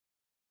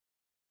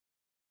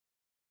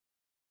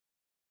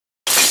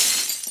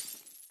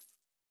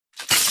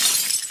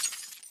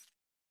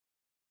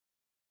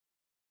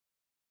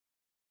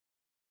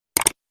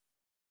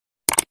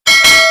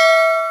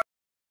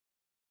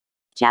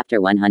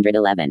Chapter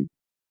 111.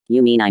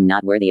 You mean I'm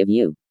not worthy of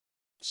you?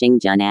 Xing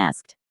Jun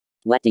asked.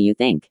 What do you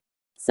think?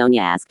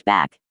 Sonia asked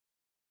back.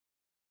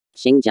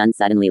 Xing Jun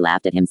suddenly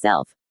laughed at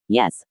himself.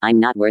 Yes, I'm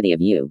not worthy of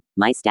you.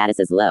 My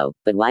status is low,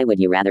 but why would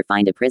you rather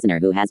find a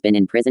prisoner who has been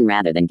in prison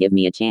rather than give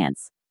me a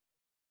chance?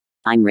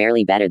 I'm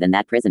rarely better than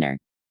that prisoner.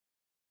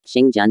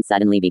 Xing Jun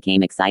suddenly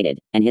became excited,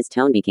 and his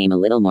tone became a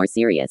little more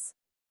serious.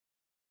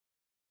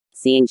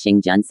 Seeing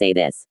Xing Jun say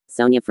this,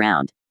 Sonia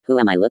frowned. Who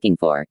am I looking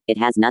for? It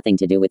has nothing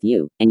to do with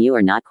you, and you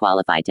are not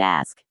qualified to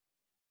ask.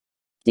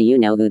 Do you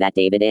know who that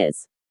David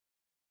is?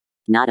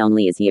 Not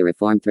only is he a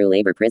reformed through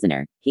labor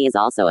prisoner, he is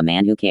also a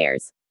man who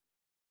cares.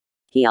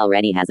 He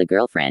already has a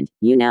girlfriend,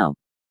 you know.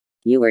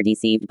 You were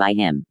deceived by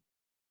him.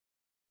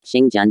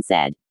 Xing Jun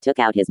said, took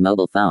out his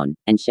mobile phone,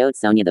 and showed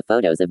Sonia the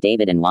photos of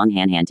David and Wang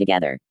Hanhan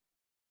together.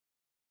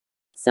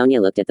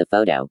 Sonia looked at the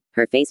photo,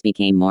 her face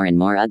became more and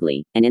more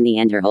ugly, and in the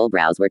end her whole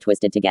brows were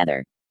twisted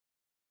together.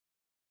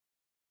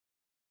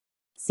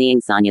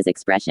 Seeing Sonia's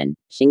expression,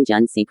 Xing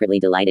Jun secretly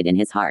delighted in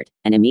his heart,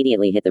 and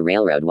immediately hit the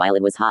railroad while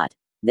it was hot.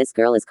 This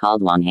girl is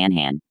called Wang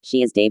Hanhan,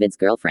 she is David's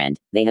girlfriend,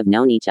 they have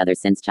known each other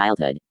since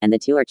childhood, and the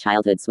two are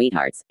childhood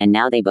sweethearts, and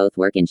now they both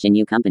work in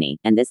Xinyu Company,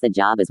 and this the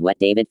job is what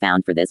David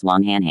found for this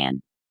Wang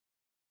Hanhan.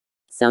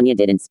 Sonia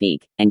didn't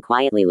speak, and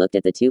quietly looked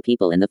at the two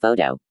people in the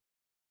photo.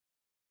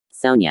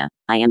 Sonia,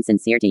 I am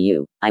sincere to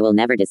you, I will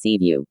never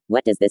deceive you,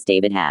 what does this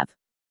David have?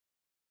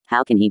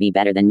 How can he be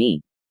better than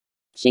me?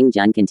 Xing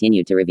Jun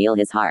continued to reveal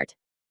his heart.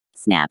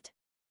 Snapped.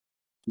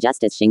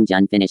 Just as Xing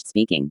Jun finished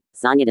speaking,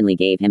 Sonia suddenly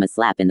gave him a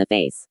slap in the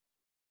face.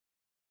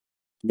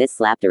 This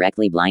slap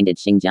directly blinded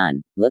Xing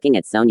Jun, looking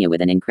at Sonia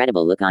with an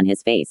incredible look on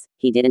his face.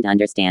 He didn't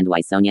understand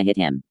why Sonia hit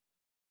him.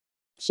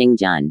 Xing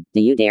Jun,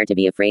 do you dare to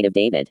be afraid of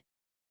David?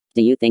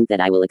 Do you think that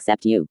I will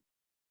accept you?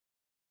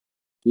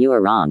 You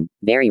are wrong,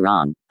 very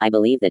wrong. I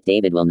believe that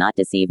David will not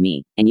deceive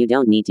me, and you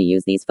don't need to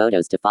use these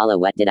photos to follow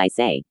what did I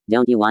say.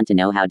 Don't you want to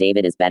know how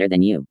David is better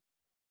than you?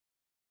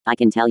 I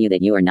can tell you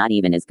that you are not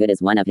even as good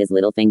as one of his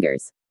little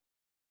fingers.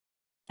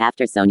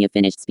 After Sonia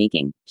finished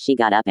speaking, she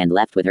got up and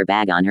left with her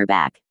bag on her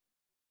back.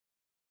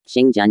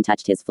 Xing Jun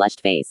touched his flushed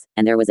face,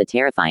 and there was a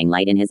terrifying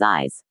light in his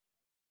eyes.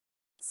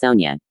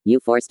 Sonia, you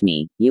forced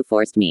me, you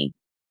forced me.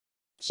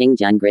 Xing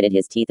Jun gritted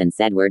his teeth and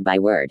said word by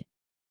word.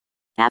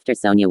 After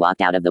Sonia walked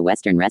out of the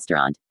Western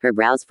restaurant, her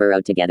brows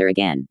furrowed together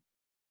again.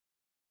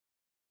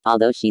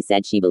 Although she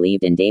said she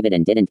believed in David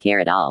and didn't care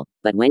at all,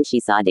 but when she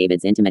saw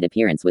David's intimate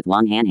appearance with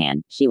Wang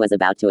Hanhan, she was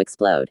about to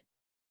explode.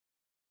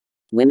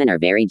 Women are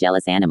very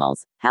jealous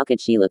animals, how could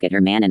she look at her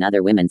man and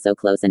other women so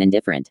close and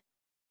indifferent?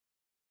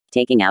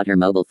 Taking out her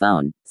mobile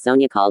phone,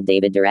 Sonia called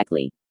David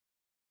directly.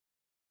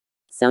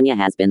 Sonia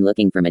has been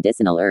looking for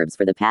medicinal herbs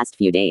for the past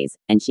few days,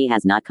 and she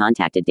has not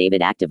contacted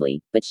David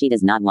actively, but she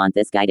does not want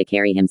this guy to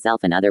carry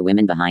himself and other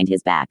women behind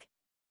his back.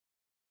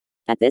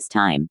 At this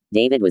time,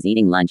 David was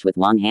eating lunch with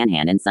Wang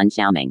Hanhan and Sun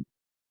Xiaoming.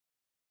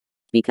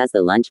 Because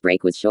the lunch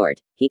break was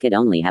short, he could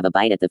only have a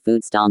bite at the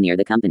food stall near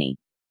the company.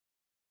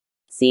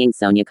 Seeing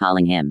Sonia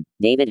calling him,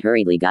 David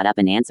hurriedly got up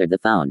and answered the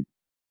phone.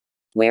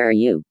 Where are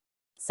you?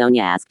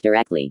 Sonia asked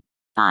directly.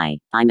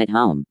 I'm at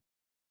home.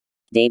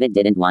 David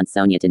didn't want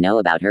Sonia to know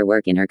about her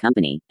work in her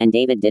company, and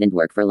David didn't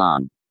work for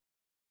long.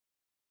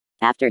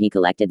 After he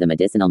collected the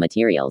medicinal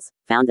materials,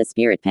 found the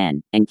spirit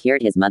pen, and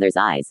cured his mother's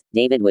eyes,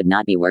 David would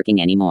not be working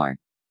anymore.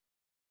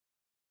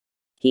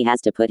 He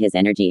has to put his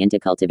energy into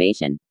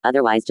cultivation,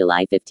 otherwise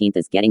July 15th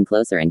is getting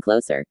closer and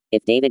closer.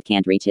 If David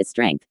can't reach his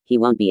strength, he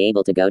won't be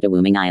able to go to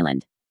Wuming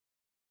Island.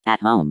 At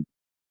home.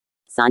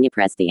 Sonia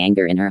pressed the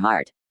anger in her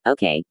heart.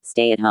 Okay,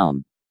 stay at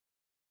home.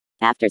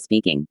 After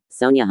speaking,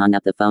 Sonia hung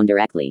up the phone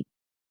directly.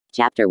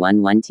 Chapter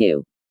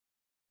 112.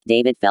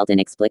 David felt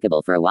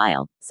inexplicable for a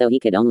while, so he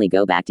could only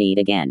go back to eat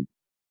again.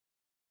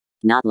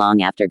 Not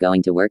long after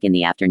going to work in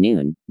the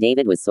afternoon,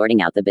 David was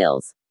sorting out the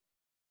bills.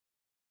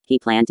 He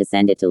planned to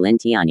send it to Lin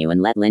Tianyu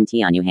and let Lin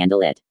Tianyu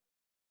handle it.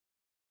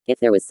 If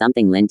there was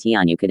something Lin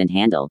Tianyu couldn't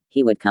handle,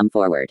 he would come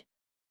forward.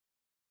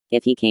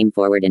 If he came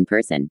forward in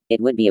person,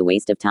 it would be a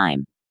waste of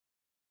time.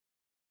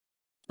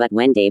 But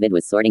when David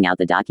was sorting out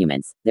the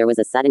documents, there was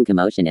a sudden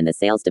commotion in the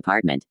sales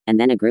department, and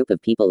then a group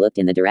of people looked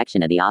in the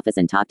direction of the office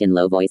and talked in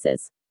low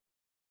voices.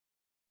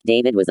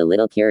 David was a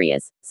little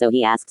curious, so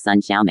he asked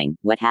Sun Xiaoming,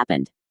 what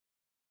happened?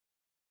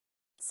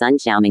 Sun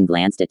Xiaoming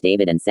glanced at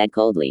David and said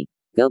coldly,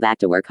 go back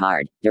to work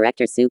hard.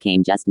 Director Su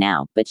came just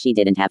now, but she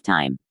didn't have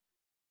time.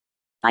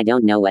 I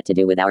don't know what to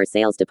do with our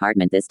sales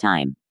department this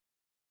time.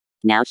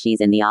 Now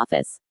she's in the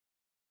office.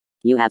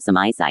 You have some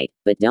eyesight,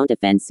 but don't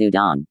offend Su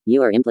Dong,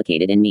 you are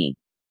implicated in me.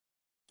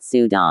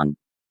 Su Dong.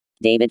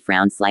 David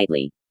frowned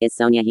slightly. Is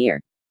Sonia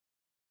here?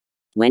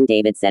 When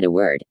David said a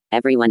word,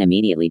 everyone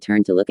immediately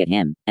turned to look at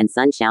him, and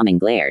Sun Xiaoming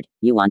glared,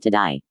 you want to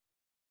die.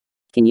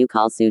 Can you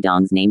call Su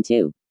Dong's name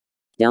too?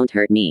 Don't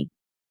hurt me.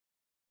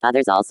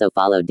 Others also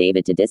followed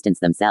David to distance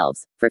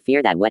themselves, for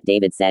fear that what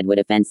David said would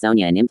offend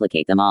Sonia and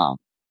implicate them all.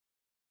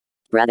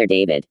 Brother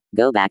David,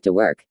 go back to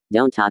work,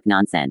 don't talk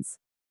nonsense.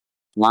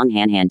 Wang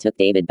Hanhan took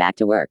David back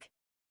to work.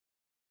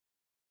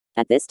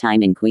 At this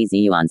time in Kui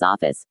Ziyuan's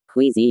office,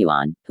 Kui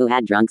Ziyuan, who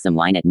had drunk some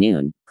wine at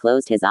noon,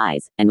 closed his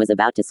eyes, and was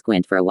about to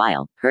squint for a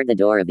while, heard the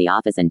door of the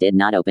office and did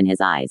not open his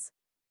eyes.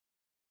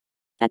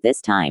 At this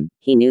time,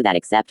 he knew that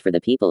except for the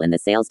people in the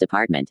sales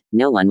department,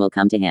 no one will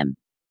come to him.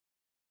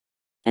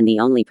 And the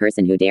only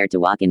person who dared to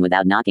walk in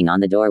without knocking on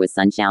the door was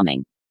Sun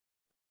Xiaoming.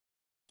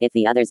 If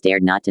the others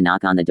dared not to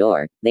knock on the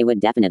door, they would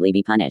definitely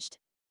be punished.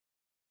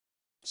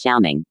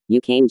 Xiaoming,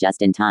 you came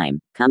just in time.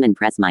 Come and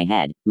press my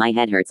head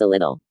hurts a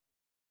little.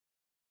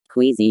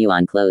 Kui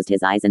Ziyuan closed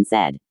his eyes and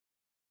said.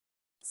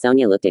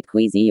 Sonia looked at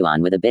Kui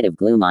Ziyuan with a bit of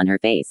gloom on her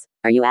face.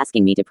 Are you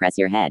asking me to press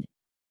your head?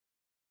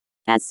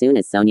 As soon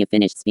as Sonia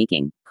finished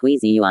speaking, Kui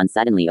Ziyuan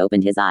suddenly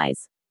opened his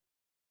eyes.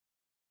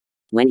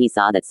 When he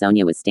saw that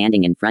Sonia was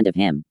standing in front of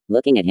him,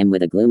 looking at him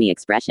with a gloomy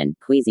expression,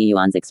 Kui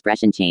Ziyuan's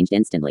expression changed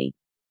instantly.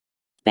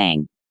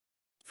 Bang!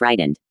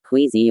 Frightened,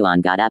 Kui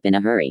Ziyuan got up in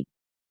a hurry.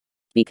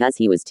 Because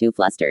he was too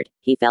flustered,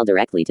 he fell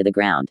directly to the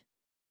ground.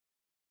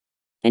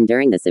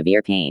 Enduring the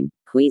severe pain,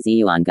 Kui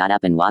Ziyuan got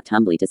up and walked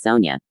humbly to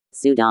Sonia.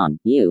 Su Dong,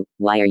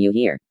 why are you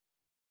here?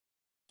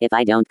 If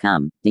I don't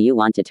come, do you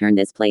want to turn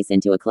this place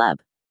into a club?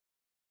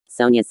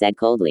 Sonia said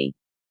coldly.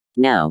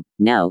 No,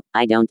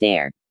 I don't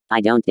dare.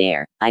 I don't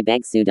dare. I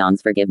beg Su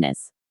Dong's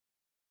forgiveness.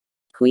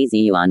 Kui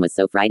Ziyuan was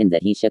so frightened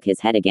that he shook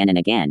his head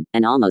again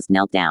and almost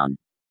knelt down.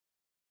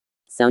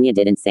 Sonia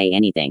didn't say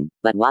anything,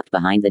 but walked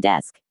behind the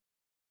desk.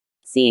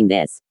 Seeing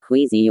this,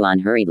 Kui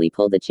Ziyuan hurriedly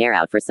pulled the chair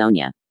out for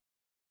Sonia.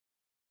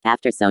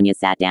 After Sonia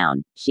sat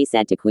down, she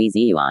said to Kui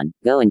Ziyuan,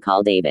 go and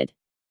call David.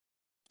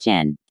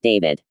 Chen,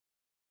 David.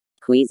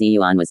 Kui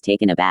Ziyuan was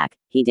taken aback.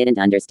 He didn't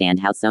understand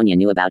how Sonia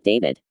knew about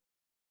David.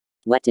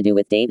 What to do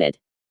with David?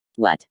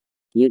 What?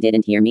 You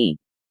didn't hear me?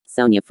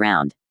 Sonia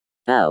frowned.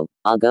 Oh,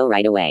 I'll go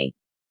right away.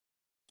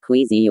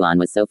 Kui Ziyuan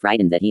was so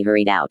frightened that he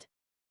hurried out.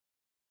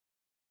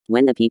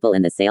 When the people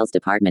in the sales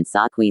department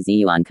saw Kui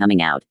Ziyuan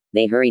coming out,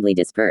 they hurriedly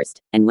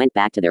dispersed, and went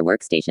back to their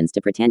workstations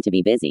to pretend to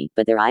be busy,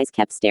 but their eyes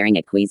kept staring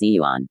at Kui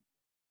Ziyuan.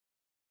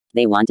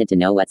 They wanted to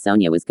know what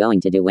Sonia was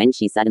going to do when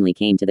she suddenly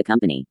came to the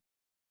company.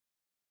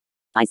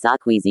 I saw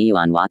Kui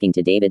Ziyuan walking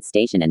to David's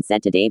station and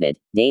said to David,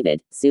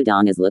 David, Su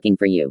Dong is looking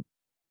for you.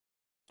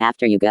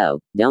 After you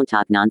go, don't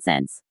talk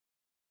nonsense.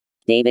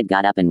 David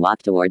got up and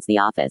walked towards the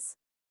office.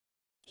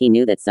 He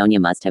knew that Sonia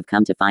must have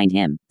come to find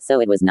him, so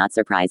it was not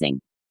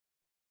surprising.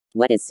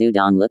 What is Su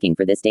Dong looking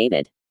for this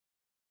David?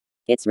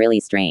 It's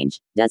really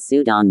strange. Does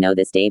Su Dong know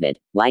this David?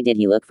 Why did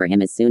he look for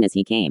him as soon as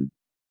he came?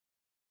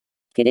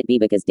 Could it be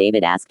because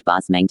David asked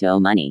Boss Meng to owe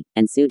money,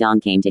 and Su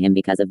Dong came to him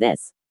because of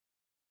this?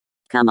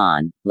 Come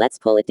on, let's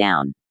pull it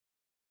down.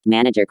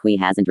 Manager Kui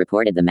hasn't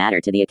reported the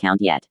matter to the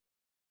account yet.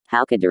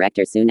 How could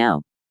Director Su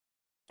know?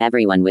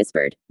 Everyone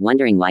whispered,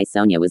 wondering why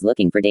Sonia was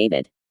looking for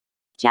David.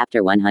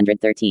 Chapter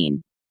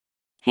 113.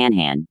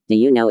 Han, do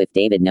you know if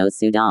David knows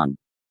Su Dong?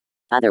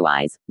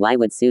 Otherwise, why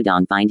would Su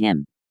Dong find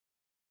him?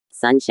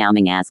 Sun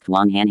Xiaoming asked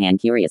Wang Han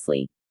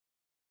curiously.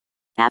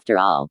 After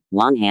all,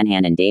 Wang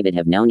Han and David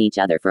have known each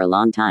other for a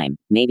long time.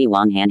 Maybe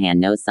Wang Han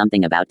knows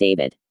something about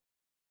David.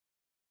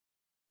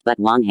 But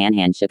Wang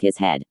Han shook his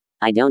head.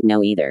 I don't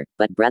know either,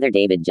 but brother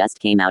David just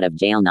came out of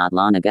jail not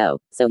long ago,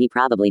 so he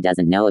probably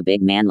doesn't know a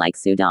big man like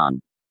Su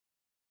Dong.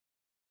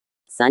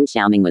 Sun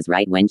Xiaoming was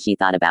right when she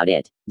thought about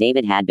it.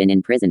 David had been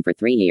in prison for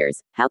 3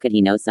 years. How could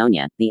he know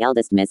Sonia, the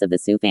eldest miss of the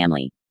Su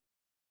family?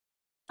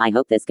 I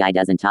hope this guy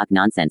doesn't talk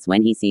nonsense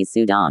when he sees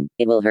Su Dong.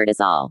 It will hurt us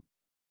all.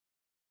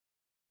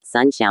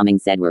 Sun Xiaoming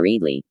said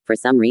worriedly. For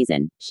some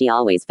reason, she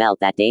always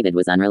felt that David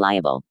was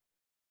unreliable.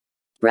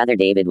 Brother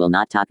David will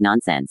not talk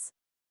nonsense.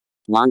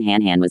 Wang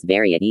Han was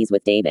very at ease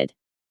with David.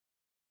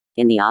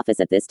 In the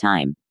office at this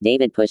time,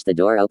 David pushed the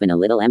door open a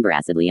little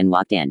embarrassedly and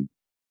walked in.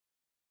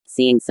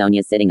 Seeing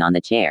Sonia sitting on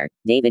the chair,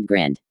 David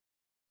grinned.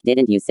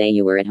 Didn't you say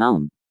you were at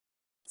home?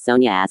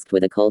 Sonia asked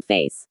with a cold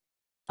face.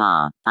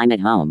 I'm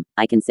at home.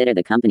 I consider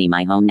the company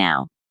my home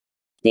now.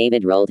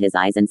 David rolled his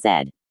eyes and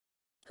said.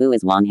 Who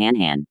is Wang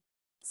Han?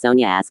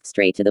 Sonia asked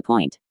straight to the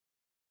point.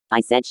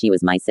 I said she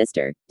was my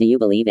sister. Do you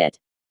believe it?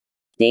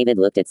 David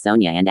looked at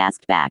Sonia and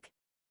asked back.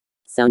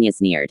 Sonia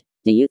sneered.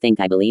 Do you think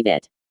I believe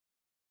it?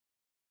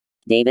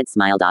 David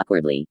smiled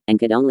awkwardly, and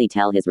could only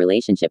tell his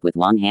relationship with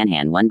Wang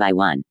Han one by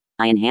one.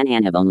 I and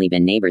Han have only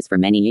been neighbors for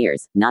many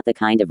years, not the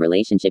kind of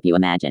relationship you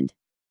imagined.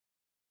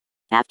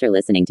 After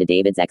listening to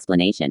David's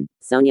explanation,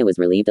 Sonia was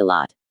relieved a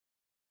lot.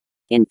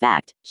 In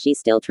fact, she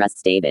still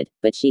trusts David,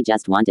 but she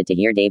just wanted to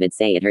hear David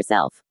say it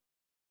herself.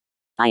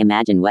 I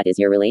imagine. What is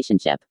your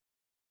relationship?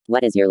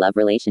 What is your love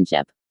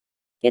relationship?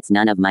 It's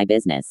none of my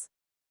business.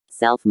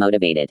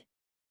 Self-motivated.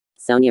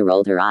 Sonia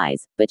rolled her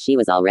eyes, but she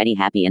was already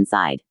happy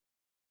inside.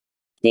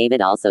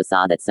 David also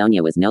saw that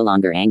Sonia was no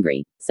longer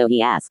angry, so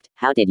he asked,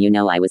 how did you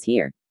know I was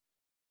here?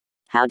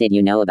 How did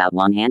you know about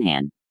Wang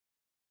Han?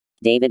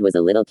 David was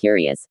a little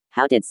curious.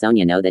 How did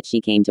Sonia know that she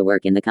came to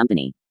work in the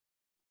company?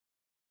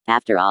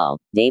 After all,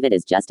 David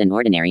is just an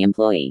ordinary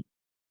employee.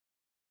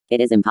 It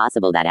is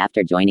impossible that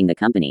after joining the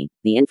company,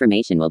 the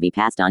information will be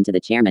passed on to the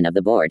chairman of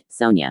the board,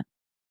 Sonia.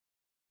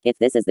 If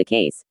this is the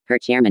case, her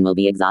chairman will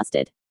be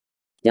exhausted.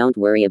 Don't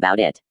worry about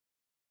it.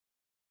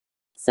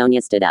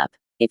 Sonia stood up.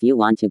 If you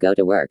want to go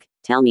to work,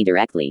 tell me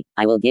directly.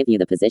 I will give you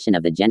the position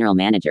of the general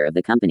manager of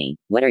the company.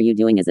 What are you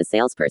doing as a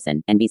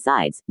salesperson? And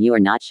besides, you are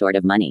not short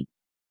of money.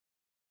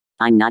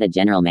 I'm not a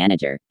general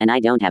manager, and I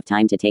don't have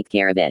time to take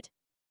care of it.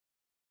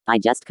 I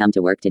just come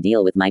to work to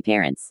deal with my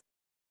parents.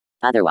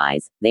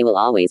 Otherwise, they will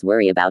always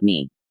worry about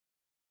me.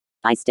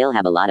 I still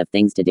have a lot of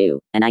things to do,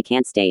 and I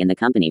can't stay in the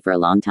company for a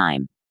long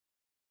time.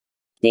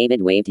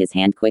 David waved his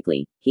hand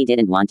quickly. He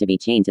didn't want to be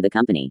chained to the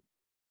company.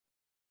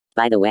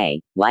 By the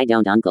way, why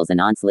don't uncles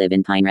and aunts live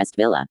in Pinecrest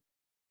Villa?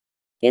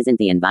 Isn't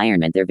the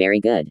environment there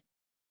very good?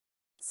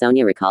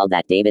 Sonia recalled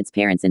that David's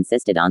parents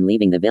insisted on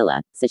leaving the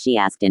villa, so she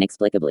asked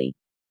inexplicably.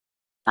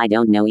 I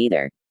don't know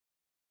either.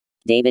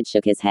 David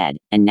shook his head,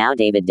 and now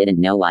David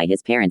didn't know why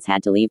his parents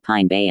had to leave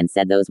Pine Bay and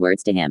said those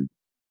words to him.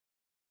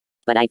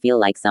 But I feel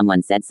like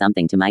someone said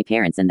something to my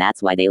parents and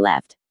that's why they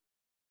left.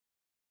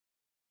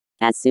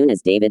 As soon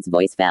as David's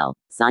voice fell,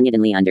 Sonia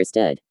suddenly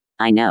understood.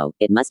 I know,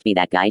 it must be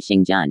that guy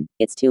Xing Jun.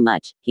 It's too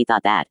much. He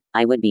thought that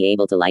I would be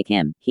able to like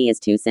him. He is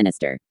too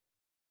sinister.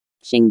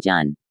 Xing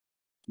Jun.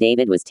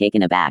 David was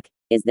taken aback.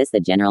 Is this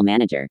the general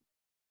manager?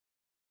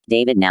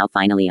 David now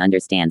finally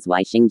understands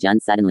why Xing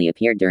Jun suddenly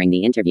appeared during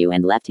the interview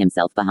and left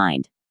himself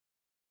behind.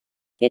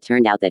 It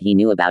turned out that he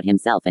knew about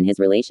himself and his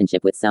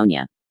relationship with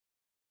Sonia.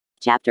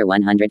 Chapter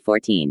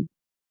 114.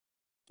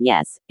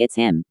 Yes, it's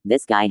him.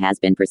 This guy has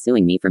been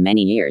pursuing me for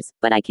many years,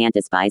 but I can't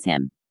despise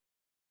him.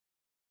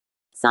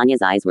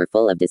 Sonia's eyes were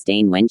full of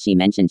disdain when she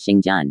mentioned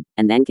Xing Jun,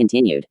 and then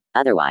continued,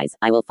 otherwise,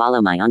 I will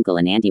follow my uncle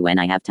and auntie when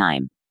I have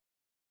time.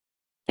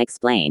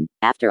 Explain.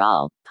 After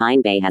all,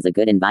 Pine Bay has a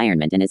good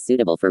environment and is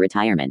suitable for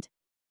retirement.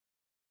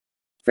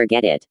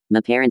 Forget it.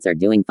 My parents are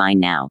doing fine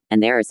now,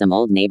 and there are some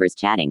old neighbors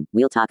chatting.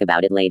 We'll talk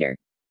about it later.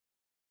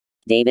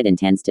 David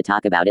intends to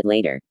talk about it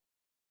later.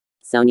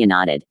 Sonia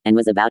nodded, and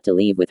was about to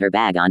leave with her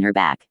bag on her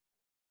back.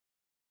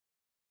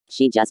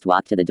 She just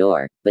walked to the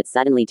door, but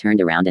suddenly turned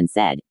around and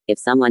said, if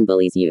someone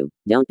bullies you,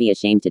 don't be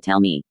ashamed to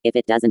tell me. If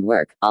it doesn't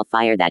work, I'll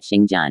fire that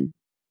Xing Jun.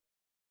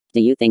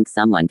 Do you think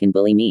someone can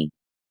bully me?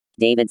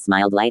 David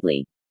smiled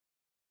lightly.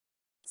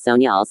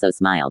 Sonia also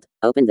smiled,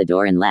 opened the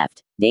door and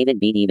left. David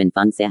beat even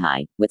Feng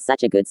Sihai. With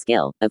such a good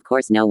skill, of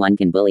course no one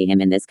can bully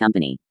him in this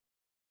company.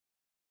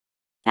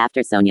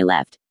 After Sonia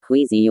left,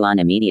 Hui Ziyuan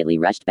immediately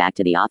rushed back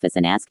to the office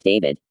and asked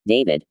David,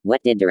 David,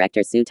 what did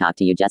Director Su talk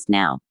to you just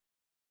now?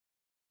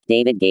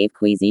 David gave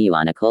Hui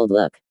Ziyuan a cold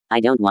look. I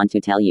don't want to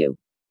tell you.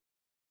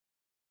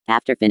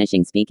 After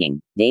finishing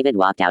speaking, David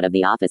walked out of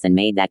the office and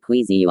made that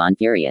Hui Ziyuan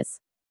furious.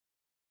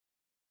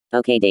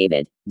 Okay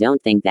David,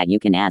 don't think that you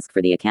can ask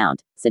for the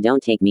account, so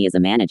don't take me as a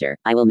manager,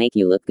 I will make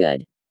you look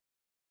good.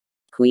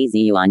 Hui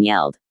Ziyuan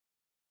yelled.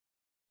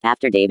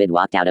 After David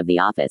walked out of the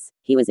office,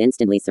 he was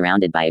instantly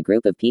surrounded by a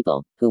group of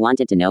people, who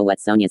wanted to know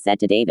what Sonia said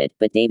to David,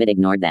 but David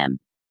ignored them.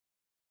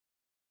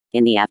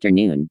 In the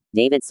afternoon,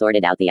 David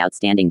sorted out the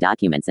outstanding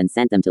documents and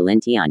sent them to Lin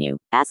Tianyu,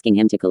 asking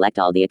him to collect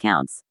all the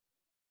accounts.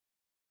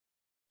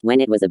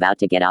 When it was about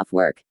to get off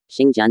work,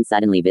 Xing Jun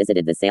suddenly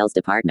visited the sales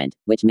department,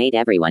 which made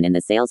everyone in the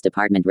sales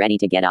department ready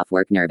to get off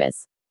work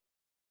nervous.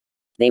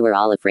 They were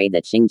all afraid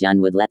that Xing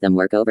Jun would let them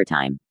work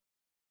overtime.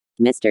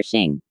 Mr.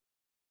 Xing.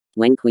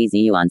 When Hui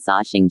Ziyuan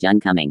saw Xing Jun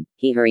coming,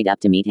 he hurried up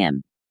to meet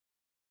him.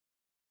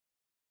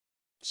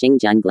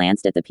 Xing Jun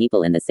glanced at the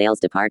people in the sales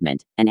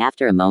department, and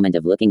after a moment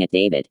of looking at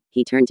David,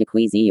 he turned to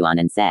Hui Ziyuan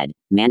and said,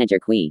 Manager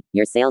Hui,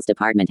 your sales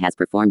department has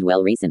performed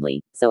well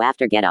recently, so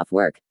after get off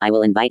work, I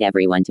will invite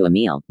everyone to a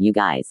meal, you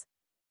guys.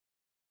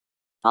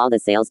 All the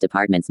sales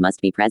departments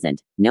must be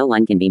present, no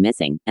one can be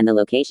missing, and the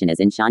location is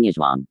in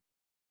Shanyazhuang.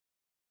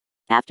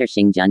 After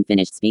Xing Jun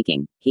finished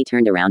speaking, he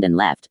turned around and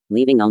left,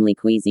 leaving only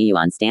Hui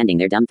Ziyuan standing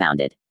there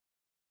dumbfounded.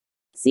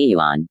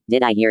 Ziyuan,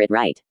 did I hear it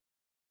right?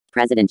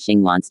 President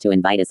Xing wants to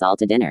invite us all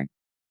to dinner.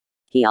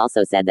 He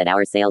also said that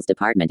our sales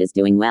department is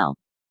doing well.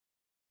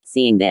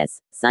 Seeing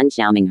this, Sun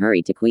Xiaoming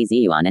hurried to Hui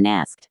Ziyuan and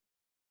asked.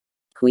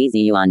 Hui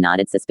Ziyuan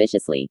nodded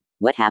suspiciously.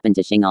 What happened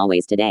to Xing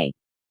always today?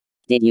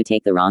 Did you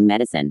take the wrong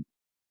medicine?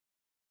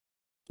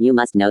 You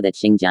must know that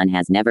Xing Jun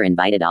has never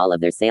invited all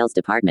of their sales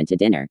department to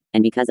dinner,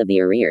 and because of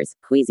the arrears,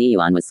 Hui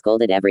Ziyuan was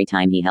scolded every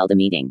time he held a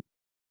meeting.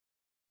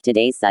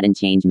 Today's sudden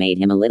change made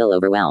him a little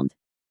overwhelmed.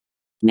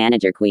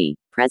 Manager Hui,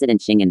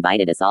 President Xing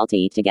invited us all to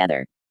eat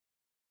together.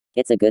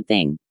 It's a good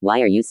thing.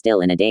 Why are you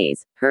still in a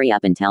daze? Hurry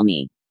up and tell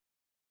me.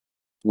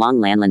 Wang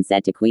Lanlan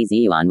said to Hui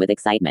Ziyuan with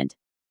excitement.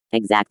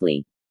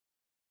 Exactly.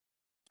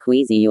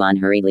 Hui Ziyuan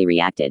hurriedly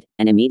reacted,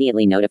 and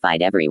immediately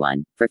notified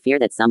everyone, for fear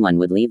that someone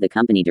would leave the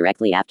company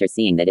directly after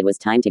seeing that it was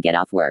time to get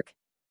off work.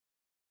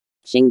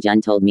 Xing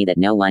Jun told me that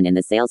no one in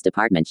the sales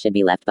department should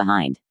be left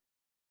behind.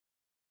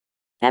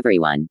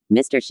 Everyone,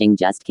 Mr. Xing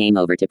just came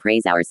over to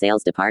praise our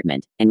sales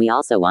department, and we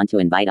also want to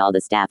invite all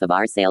the staff of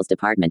our sales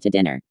department to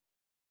dinner.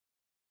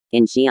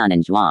 In Xi'an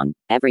and Zhuang,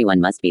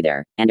 everyone must be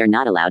there, and are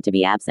not allowed to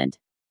be absent.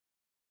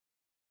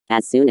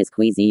 As soon as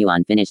Hui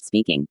Ziyuan finished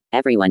speaking,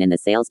 everyone in the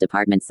sales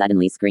department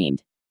suddenly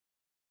screamed.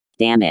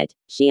 Damn it,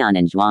 Xi'an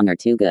and Zhuang are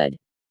too good.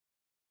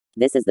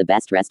 This is the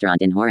best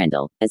restaurant in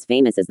Horrendal, as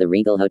famous as the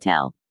Regal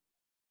Hotel.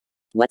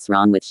 What's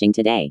wrong with Xing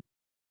today?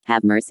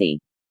 Have mercy.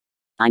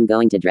 I'm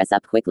going to dress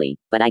up quickly,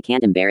 but I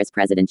can't embarrass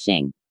President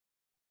Xing.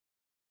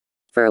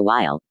 For a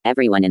while,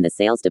 everyone in the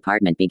sales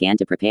department began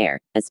to prepare,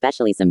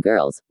 especially some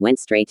girls, went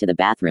straight to the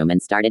bathroom and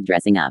started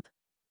dressing up.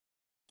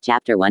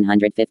 Chapter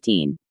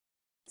 115.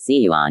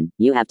 Siyuan,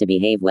 you have to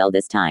behave well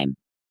this time.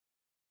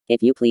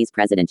 If you please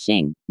President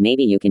Xing,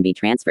 maybe you can be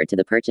transferred to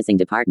the purchasing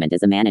department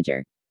as a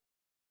manager.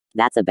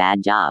 That's a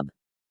bad job.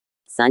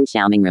 Sun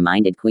Xiaoming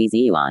reminded Kui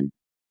Ziyuan.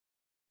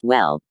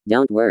 Well,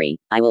 don't worry,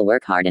 I will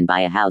work hard and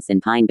buy a house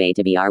in Pine Bay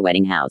to be our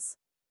wedding house.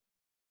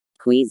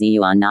 Kui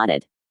Ziyuan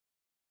nodded.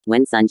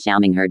 When Sun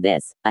Xiaoming heard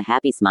this, a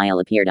happy smile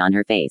appeared on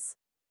her face.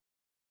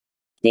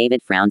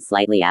 David frowned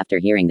slightly after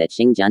hearing that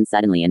Xing Jun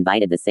suddenly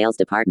invited the sales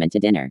department to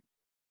dinner.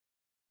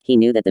 He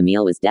knew that the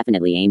meal was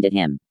definitely aimed at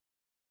him.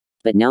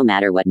 But no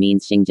matter what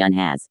means Xing Jun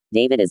has,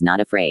 David is not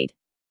afraid.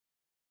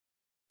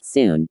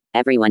 Soon,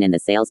 everyone in the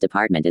sales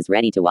department is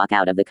ready to walk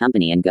out of the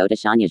company and go to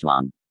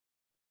Shanyazhuang.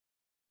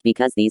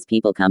 Because these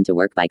people come to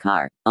work by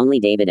car, only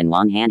David and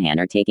Wang Hanhan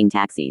are taking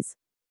taxis.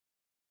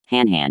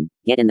 Hanhan,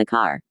 get in the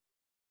car.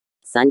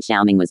 Sun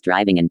Xiaoming was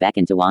driving and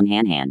beckoned to Wang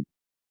Hanhan.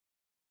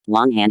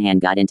 Wang Hanhan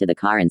got into the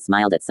car and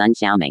smiled at Sun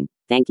Xiaoming.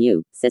 Thank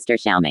you, Sister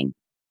Xiaoming.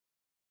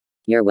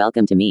 You're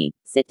welcome to me,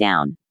 sit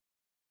down.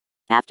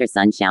 After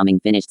Sun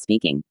Xiaoming finished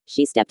speaking,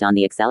 she stepped on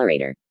the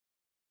accelerator.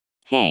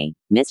 Hey,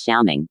 Miss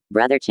Xiaoming,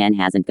 Brother Chen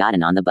hasn't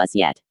gotten on the bus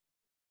yet.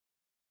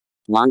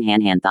 Wang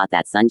Hanhan thought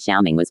that Sun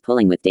Xiaoming was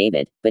pulling with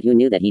David, but who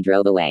knew that he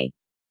drove away?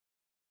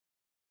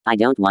 I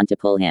don't want to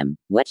pull him.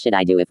 What should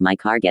I do if my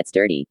car gets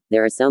dirty?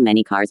 There are so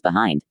many cars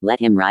behind,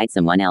 let him ride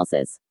someone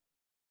else's.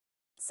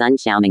 Sun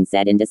Xiaoming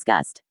said in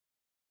disgust.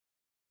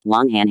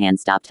 Wang Hanhan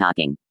stopped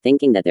talking,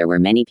 thinking that there were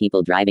many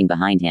people driving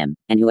behind him,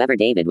 and whoever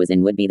David was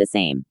in would be the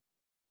same.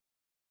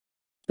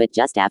 But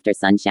just after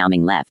Sun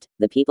Xiaoming left,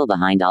 the people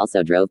behind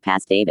also drove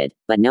past David,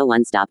 but no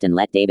one stopped and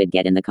let David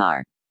get in the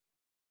car.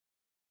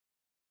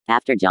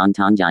 After Zhang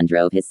Tongjian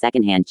drove his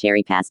second-hand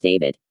cherry past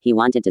David, he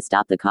wanted to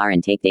stop the car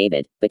and take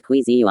David, but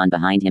Kui Ziyuan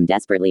behind him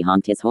desperately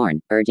honked his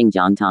horn, urging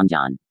Zhang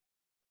Tongjian.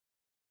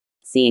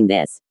 Seeing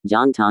this,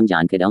 Zhang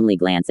Tongjian could only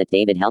glance at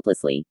David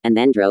helplessly, and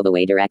then drove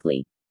away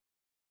directly.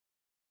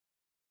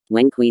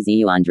 When Kui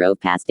Ziyuan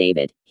drove past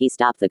David, he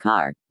stopped the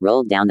car,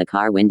 rolled down the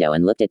car window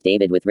and looked at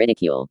David with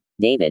ridicule.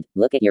 David,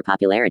 look at your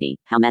popularity,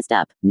 how messed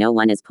up, no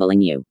one is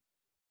pulling you.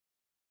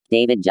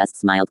 David just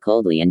smiled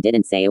coldly and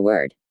didn't say a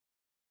word.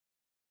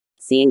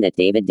 Seeing that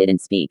David didn't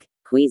speak,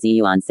 Kui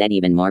Ziyuan said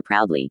even more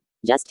proudly,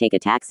 just take a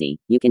taxi,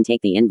 you can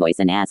take the invoice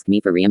and ask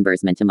me for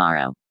reimbursement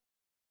tomorrow.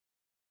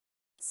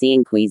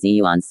 Seeing Kui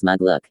Ziyuan's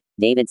smug look,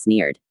 David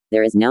sneered,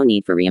 there is no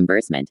need for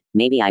reimbursement,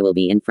 maybe I will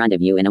be in front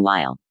of you in a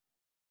while.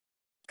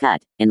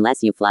 Cut,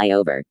 unless you fly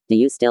over, do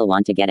you still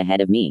want to get ahead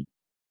of me?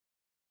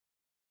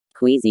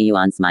 Kui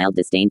Ziyuan smiled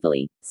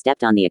disdainfully,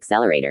 stepped on the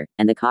accelerator,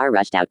 and the car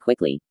rushed out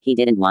quickly. He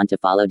didn't want to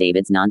follow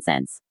David's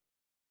nonsense.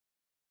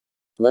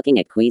 Looking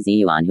at Kui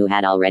Ziyuan who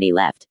had already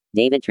left,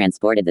 David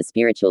transported the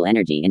spiritual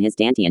energy in his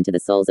dantian to the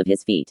soles of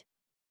his feet.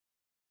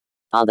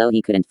 Although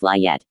he couldn't fly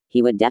yet,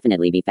 he would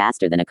definitely be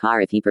faster than a car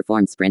if he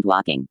performed sprint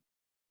walking.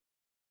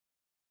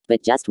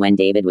 But just when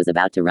David was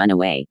about to run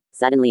away,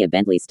 suddenly a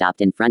Bentley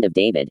stopped in front of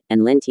David,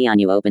 and Lin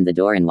Tianyu opened the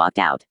door and walked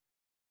out.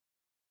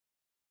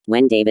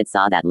 When David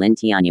saw that Lin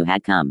Tianyu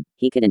had come,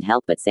 he couldn't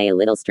help but say a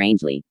little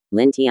strangely,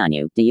 Lin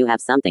Tianyu, do you have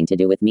something to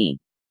do with me?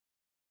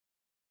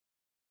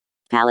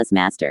 Palace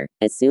Master,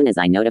 as soon as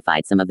I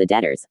notified some of the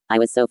debtors, I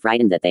was so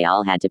frightened that they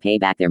all had to pay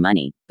back their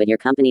money, but your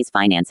company's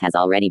finance has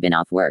already been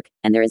off work,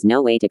 and there is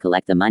no way to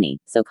collect the money,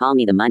 so call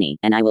me the money,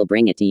 and I will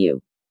bring it to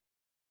you.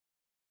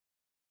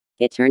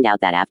 It turned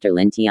out that after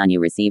Lin Tianyu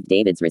received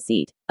David's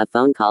receipt, a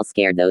phone call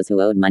scared those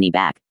who owed money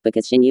back,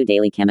 because Xinyu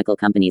Daily Chemical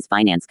Company's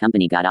finance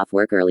company got off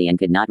work early and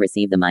could not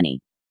receive the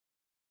money.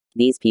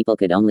 These people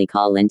could only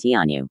call Lin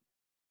Tianyu.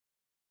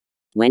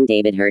 When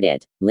David heard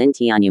it, Lin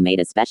Tianyu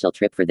made a special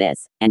trip for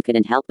this, and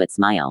couldn't help but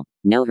smile.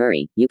 No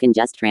hurry, you can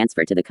just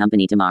transfer to the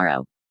company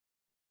tomorrow.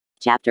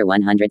 Chapter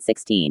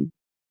 116.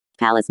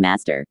 Palace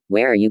Master,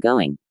 where are you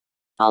going?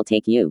 I'll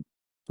take you.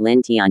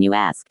 Lin Tianyu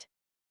asked.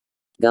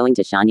 Going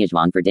to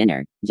Shanyazhuang for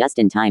dinner, just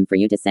in time for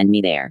you to send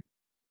me there.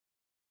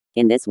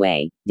 In this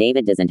way,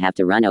 David doesn't have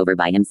to run over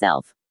by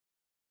himself.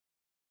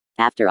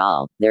 After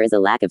all, there is a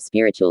lack of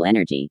spiritual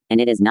energy,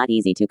 and it is not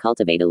easy to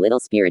cultivate a little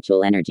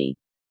spiritual energy.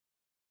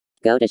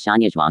 Go to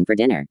Shanyazhuang for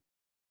dinner.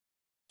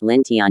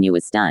 Lin Tianyu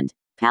was stunned.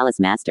 Palace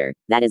Master,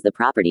 that is the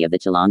property of the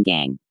Chelong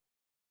gang.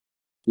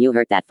 You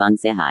hurt that Feng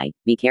Sihai,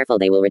 be careful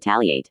they will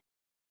retaliate.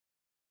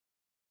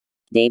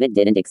 David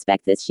didn't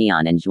expect this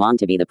Xian and Zhuang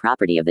to be the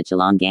property of the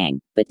Chelong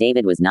gang, but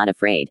David was not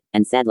afraid,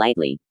 and said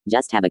lightly,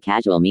 just have a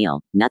casual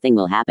meal, nothing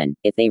will happen,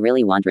 if they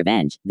really want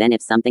revenge, then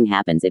if something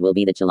happens it will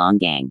be the Chelong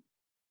gang.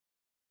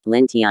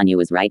 Lin Tianyu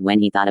was right when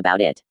he thought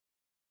about it.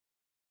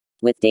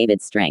 With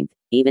David's strength,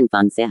 even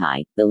Feng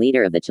Sihai, the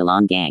leader of the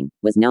Chelong gang,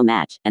 was no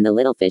match, and the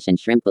little fish and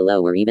shrimp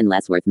below were even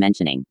less worth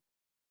mentioning.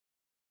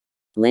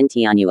 Lin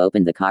Tianyu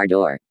opened the car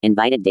door,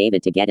 invited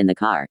David to get in the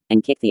car,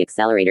 and kicked the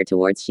accelerator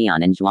towards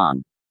Xian and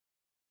Zhuang.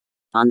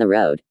 On the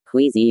road,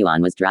 Kui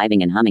Ziyuan was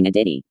driving and humming a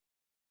ditty.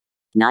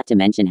 Not to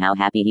mention how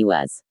happy he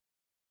was.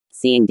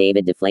 Seeing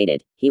David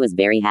deflated, he was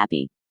very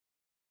happy.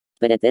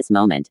 But at this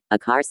moment, a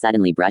car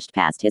suddenly brushed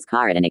past his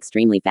car at an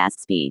extremely fast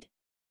speed.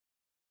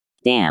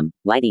 Damn,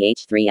 why the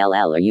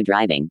H3LL are you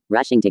driving,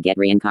 rushing to get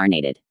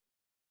reincarnated?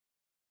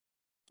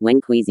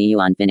 When Qui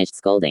Ziyuan finished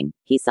scolding,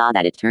 he saw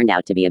that it turned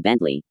out to be a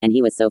Bentley, and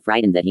he was so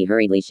frightened that he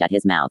hurriedly shut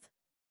his mouth.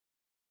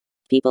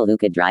 People who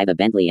could drive a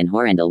Bentley in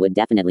Horrendal would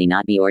definitely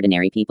not be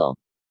ordinary people.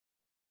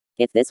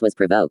 If this was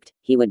provoked,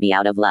 he would be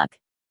out of luck.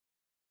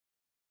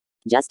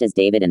 Just as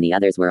David and the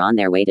others were on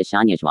their way to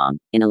Shanyazhuang,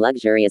 in a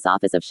luxurious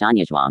office of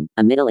Shanyazhuang,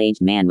 a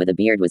middle-aged man with a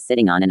beard was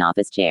sitting on an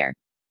office chair.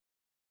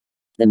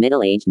 The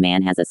middle-aged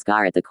man has a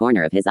scar at the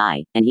corner of his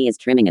eye, and he is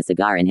trimming a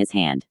cigar in his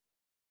hand.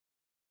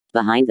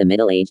 Behind the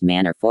middle-aged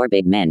man are four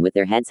big men with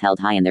their heads held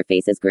high and their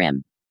faces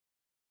grim.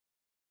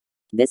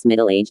 This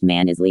middle-aged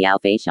man is Liao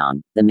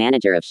Feixiang, the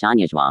manager of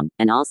Shanyazhuang,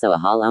 and also a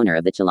hall owner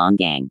of the Chelong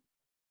gang.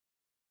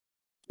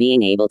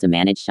 Being able to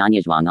manage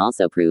Shanyazhuang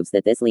also proves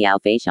that this Liao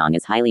Feixiang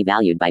is highly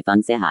valued by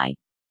Feng Sihai.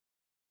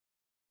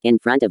 In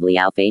front of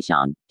Liao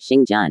Feixiang,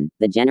 Xing Jun,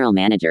 the general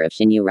manager of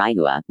Xinyu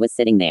Raihua, was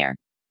sitting there.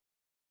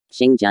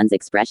 Xing Jun's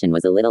expression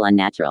was a little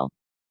unnatural.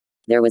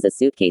 There was a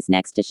suitcase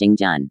next to Xing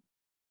Jun.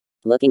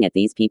 Looking at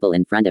these people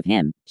in front of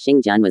him,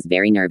 Xing Jun was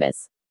very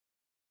nervous.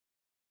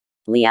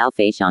 Liao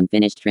Feixiang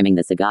finished trimming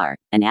the cigar,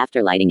 and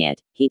after lighting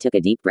it, he took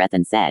a deep breath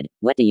and said,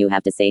 "What do you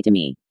have to say to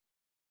me?"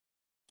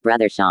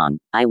 "Brother Xiang,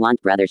 I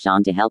want Brother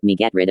Xiang to help me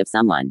get rid of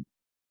someone,"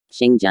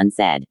 Xing Jun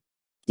said.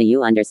 "Do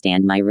you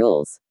understand my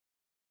rules?"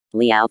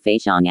 Liao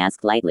Feixiang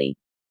asked lightly.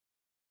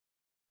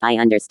 I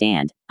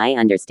understand.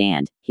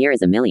 Here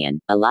is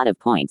a lot of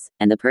points,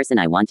 and the person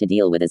I want to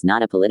deal with is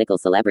not a political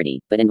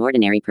celebrity, but an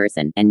ordinary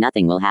person, and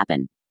nothing will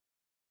happen."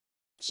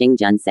 Xing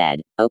Jun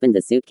said, opened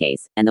the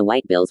suitcase, and the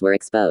white bills were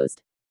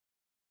exposed.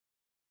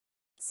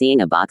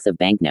 Seeing a box of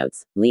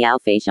banknotes, Liao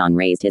Feixiang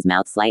raised his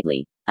mouth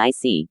slightly. "I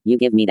see, you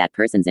give me that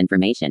person's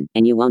information,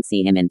 and you won't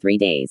see him in 3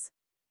 days.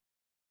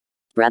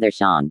 Brother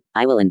Xiang,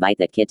 I will invite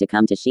that kid to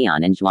come to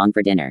Xi'an and Zhuang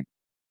for dinner.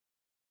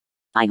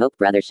 I hope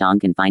Brother Xiang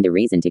can find a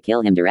reason to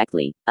kill him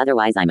directly,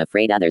 otherwise I'm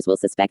afraid others will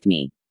suspect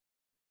me."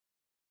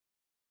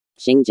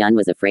 Xing Jun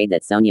was afraid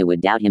that Sonia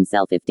would doubt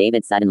himself if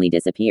David suddenly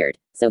disappeared,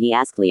 so he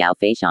asked Liao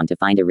Feixiang to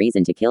find a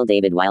reason to kill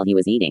David while he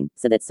was eating,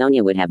 so that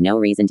Sonia would have no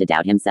reason to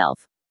doubt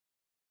himself.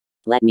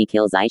 "Let me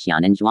kill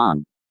Zaixian and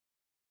Zhuang."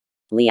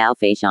 Liao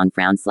Feixiang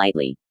frowned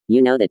slightly.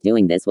 "You know that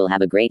doing this will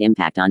have a great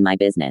impact on my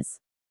business.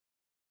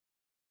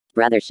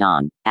 Brother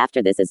Xiang,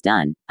 after this is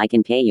done, I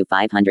can pay you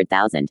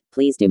 500,000,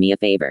 please do me a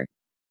favor."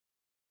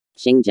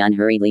 Xing Jun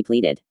hurriedly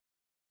pleaded.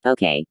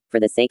 "Okay, for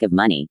the sake of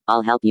money,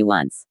 I'll help you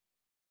once."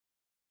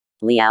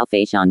 Liao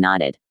Feixiang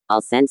nodded.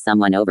 "I'll send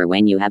someone over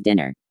when you have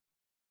dinner."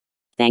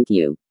 "Thank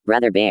you,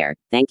 Brother Bear,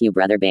 thank you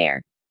Brother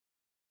Bear."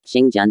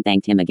 Xing Jun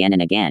thanked him again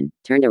and again,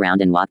 turned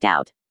around and walked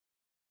out.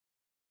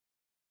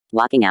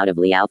 Walking out of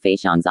Liao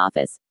Feixiang's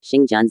office,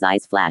 Xing Jun's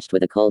eyes flashed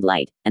with a cold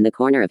light, and the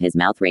corner of his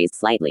mouth raised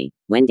slightly.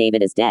 "When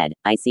David is dead,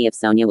 I see if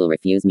Sonia will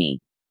refuse me."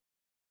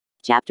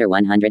 Chapter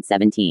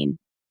 117.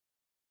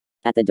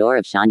 At the door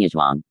of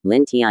Shanyazhuang,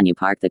 Lin Tianyu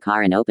parked the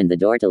car and opened the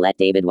door to let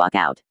David walk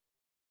out.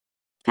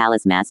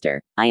 "Palace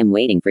Master, I am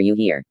waiting for you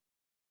here.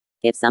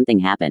 If something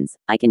happens,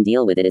 I can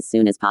deal with it as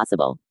soon as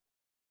possible,"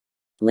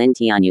 Lin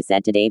Tianyu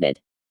said to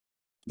David.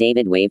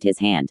 David waved his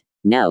hand.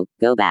 "No,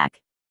 go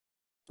back."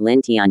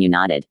 Lin Tianyu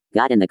nodded,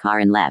 got in the car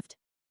and left.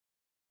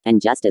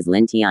 And just as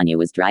Lin Tianyu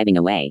was driving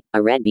away,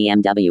 a red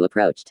BMW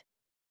approached.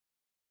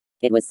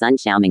 It was Sun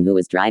Xiaoming who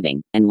was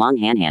driving, and Wang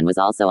Hanhan was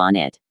also on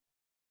it.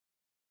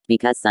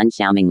 Because Sun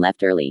Xiaoming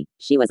left early,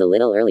 she was a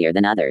little earlier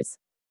than others.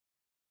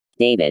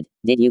 "David,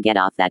 did you get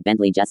off that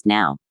Bentley just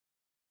now?"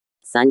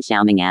 Sun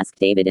Xiaoming asked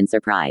David in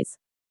surprise.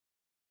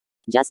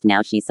 Just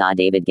now she saw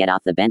David get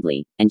off the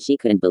Bentley, and she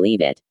couldn't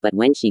believe it, but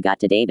when she got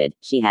to David,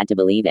 she had to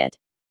believe it.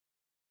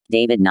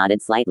 David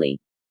nodded slightly.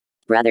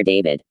 "Brother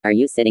David, are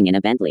you sitting in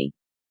a Bentley?"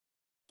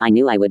 "I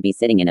knew I would be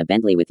sitting in a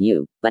Bentley with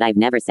you, but I've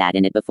never sat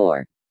in it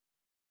before,"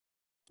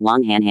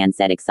 Wang Hanhan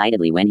said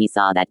excitedly when he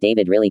saw that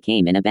David really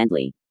came in a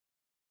Bentley.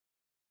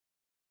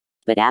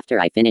 "But after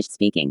I finished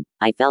speaking,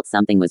 I felt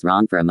something was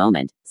wrong for a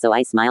moment, so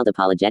I smiled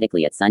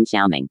apologetically at Sun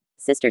Xiaoming.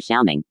 Sister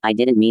Xiaoming, I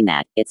didn't mean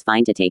that, it's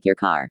fine to take your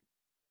car."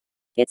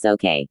 "It's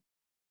okay."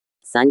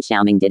 Sun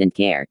Xiaoming didn't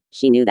care,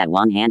 she knew that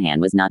Wang Hanhan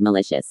was not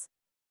malicious.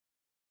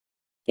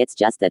 It's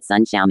just that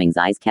Sun Xiaoming's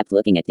eyes kept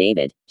looking at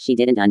David, she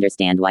didn't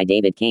understand why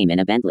David came in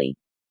a Bentley.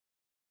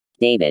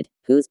 "David,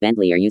 whose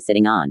Bentley are you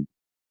sitting on?"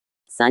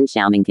 Sun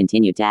Xiaoming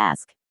continued to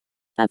ask.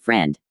 "A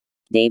friend,"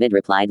 David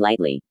replied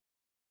lightly.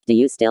 "Do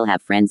you still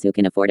have friends who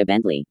can afford a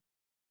Bentley?"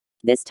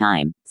 This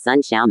time,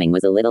 Sun Xiaoming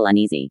was a little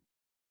uneasy.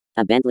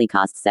 A Bentley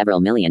costs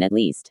several million at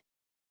least.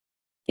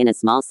 In a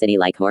small city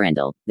like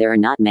Horrendal, there are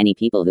not many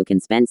people who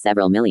can spend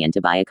several million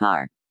to buy a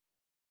car.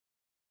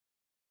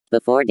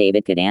 Before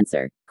David could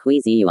answer, Qui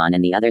Ziyuan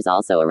and the others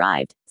also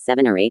arrived,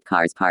 7 or 8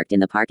 cars parked in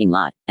the parking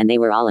lot, and they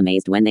were all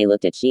amazed when they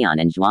looked at Xi'an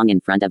and Zhuang in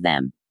front of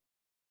them.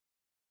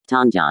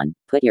 "Tongjian,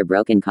 put your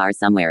broken car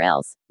somewhere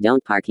else,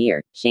 don't park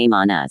here, shame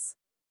on us,"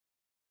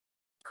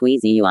 Qui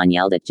Ziyuan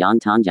yelled at Zhang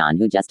Tongjian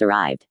who just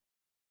arrived.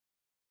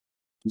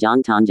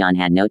 Zhang Tongjian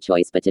had no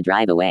choice but to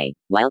drive away,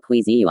 while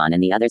Kui Ziyuan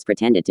and the others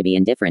pretended to be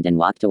indifferent and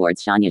walked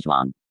towards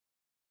Shanyazhuang.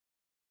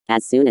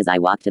 As soon as I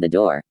walked to the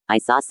door, I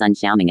saw Sun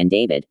Xiaoming and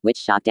David, which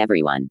shocked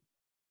everyone.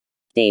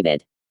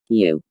 David.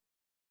 You.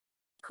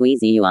 Kui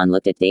Ziyuan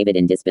looked at David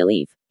in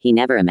disbelief. He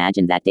never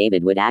imagined that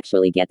David would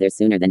actually get there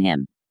sooner than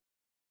him.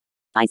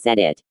 I said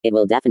it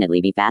will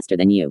definitely be faster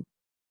than you.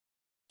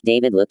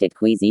 David looked at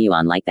Kui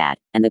Ziyuan like that,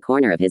 and the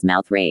corner of his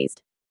mouth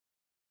raised.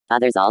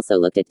 Others also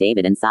looked at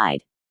David and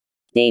sighed.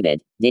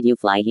 David, did you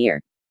fly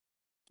here?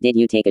 Did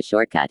you take a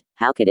shortcut?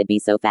 How could it be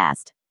so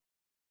fast?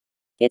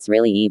 It's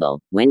really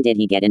evil. When did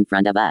he get in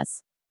front of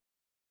us?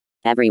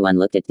 Everyone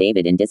looked at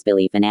David in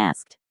disbelief and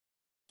asked.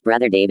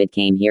 Brother David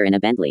came here in a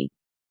Bentley.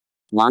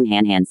 Wang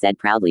Hanhan said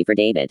proudly for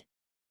David.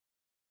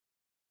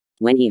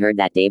 When he heard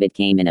that David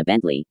came in a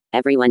Bentley,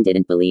 everyone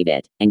didn't believe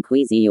it, and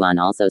Kui Ziyuan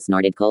also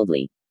snorted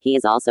coldly. He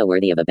is also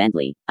worthy of a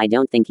Bentley. I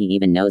don't think he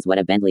even knows what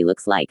a Bentley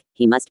looks like.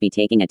 He must be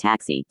taking a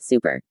taxi.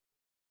 Super.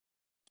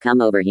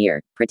 Come over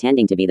here,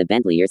 pretending to be the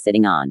Bentley you're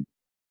sitting on.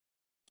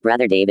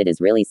 Brother David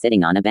is really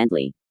sitting on a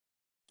Bentley.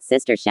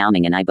 Sister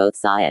Xiaoming and I both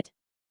saw it.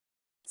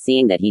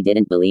 Seeing that he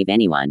didn't believe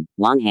anyone,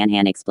 Wang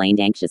Hanhan explained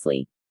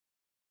anxiously.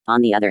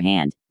 On the other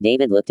hand,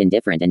 David looked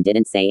indifferent and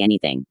didn't say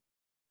anything.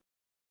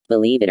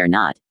 Believe it or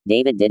not,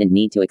 David didn't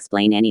need to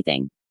explain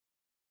anything.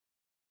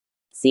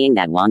 Seeing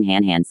that Wang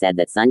Hanhan said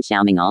that Sun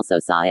Xiaoming also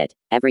saw it,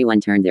 everyone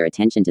turned their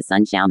attention to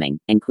Sun Xiaoming,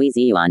 and Kui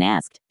Ziyuan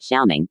asked,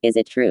 Xiaoming, is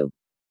it true?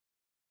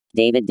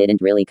 David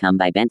didn't really come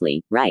by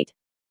Bentley, right?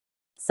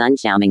 Sun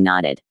Xiaoming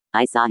nodded.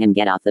 I saw him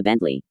get off the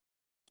Bentley.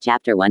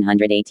 Chapter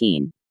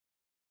 118.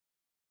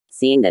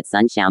 Seeing that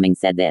Sun Xiaoming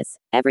said this,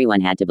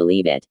 everyone had to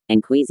believe it,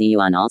 and Kui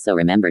Ziyuan also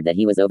remembered that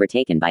he was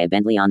overtaken by a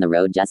Bentley on the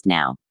road just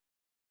now.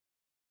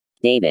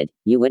 David,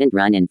 you wouldn't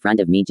run in front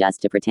of me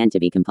just to pretend to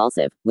be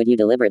compulsive, would you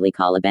deliberately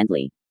call a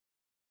Bentley?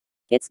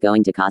 It's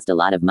going to cost a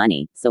lot of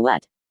money, so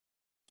what?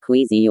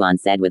 Kui Ziyuan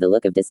said with a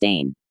look of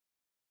disdain.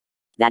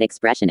 That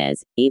expression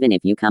is, even if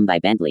you come by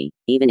Bentley,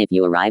 even if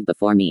you arrive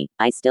before me,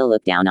 I still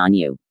look down on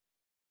you.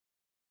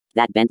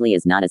 That Bentley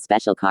is not a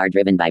special car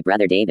driven by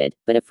Brother David,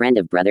 but a friend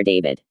of Brother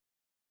David.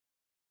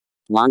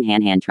 Wang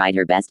Hanhan tried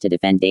her best to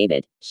defend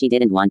David. She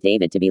didn't want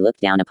David to be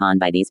looked down upon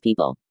by these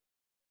people.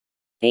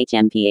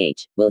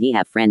 HMPH, will he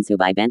have friends who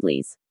buy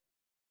Bentleys?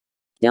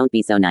 Don't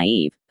be so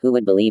naive, who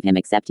would believe him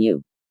except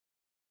you?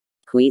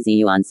 Kui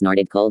Ziyuan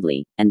snorted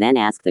coldly, and then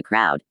asked the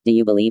crowd, do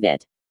you believe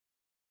it?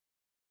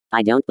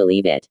 I don't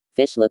believe it.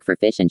 Fish look for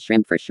fish and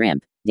shrimp for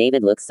shrimp.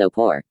 David looks so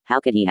poor, how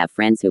could he have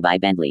friends who buy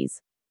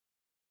Bentleys?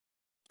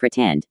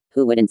 Pretend,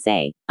 who wouldn't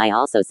say, I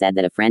also said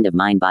that a friend of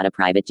mine bought a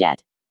private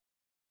jet.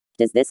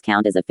 Does this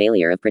count as a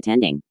failure of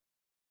pretending?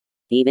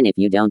 Even if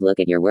you don't look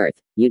at your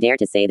worth, you dare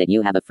to say that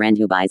you have a friend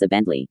who buys a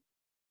Bentley.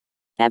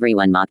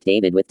 Everyone mocked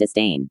David with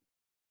disdain.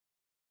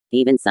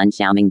 Even Sun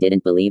Xiaoming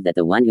didn't believe that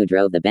the one who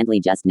drove the Bentley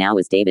just now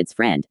was David's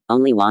friend,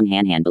 only Wang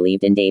Hanhan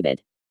believed in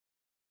David.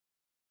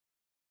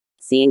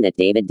 Seeing that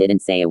David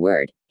didn't say a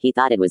word, he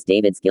thought it was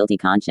David's guilty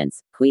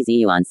conscience. Kui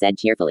Ziyuan said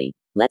cheerfully,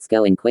 let's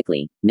go in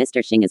quickly,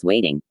 Mr. Xing is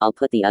waiting, I'll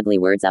put the ugly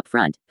words up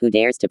front, who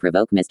dares to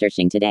provoke Mr.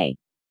 Xing today?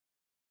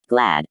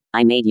 Glad,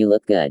 I made you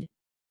look good.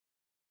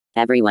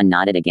 Everyone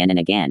nodded again and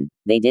again,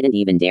 they didn't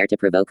even dare to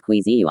provoke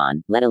Kui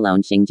Ziyuan, let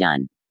alone Xing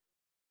Jun.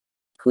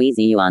 Kui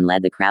Ziyuan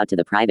led the crowd to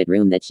the private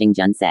room that Xing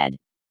Jun said.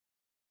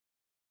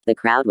 The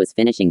crowd was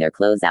finishing their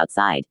clothes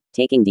outside,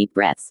 taking deep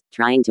breaths,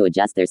 trying to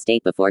adjust their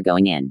state before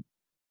going in.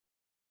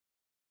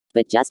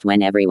 But just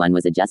when everyone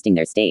was adjusting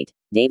their state,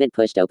 David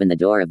pushed open the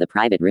door of the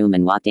private room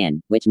and walked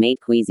in, which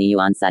made Kui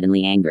Ziyuan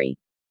suddenly angry.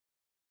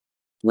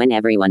 When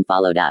everyone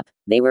followed up,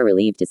 they were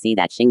relieved to see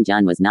that Xing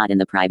Jun was not in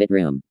the private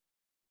room.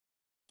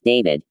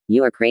 David,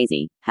 you are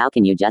crazy, how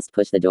can you just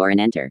push the door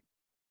and enter?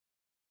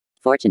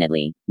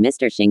 Fortunately,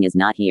 Mr. Xing is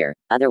not here,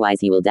 otherwise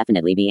he will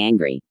definitely be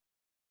angry.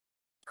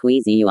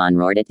 Kui Ziyuan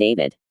roared at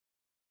David.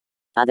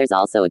 Others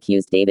also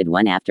accused David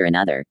one after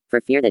another,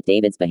 for fear that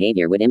David's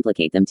behavior would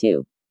implicate them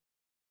too.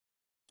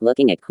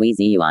 Looking at Kui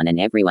Ziyuan and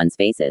everyone's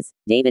faces,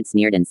 David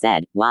sneered and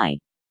said, why?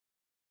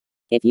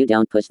 If you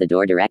don't push the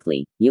door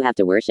directly, you have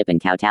to worship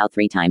and kowtow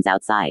 3 times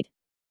outside.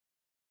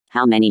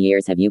 How many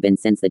years have you been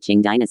since the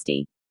Qing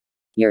dynasty?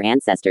 Your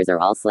ancestors are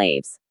all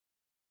slaves.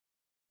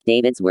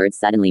 David's words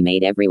suddenly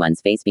made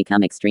everyone's face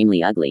become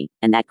extremely ugly,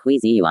 and that Kui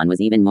Ziyuan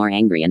was even more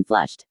angry and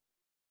flushed.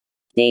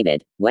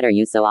 David, what are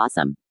you so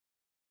awesome?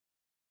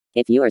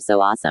 If you are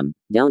so awesome,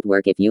 don't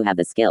work if you have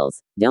the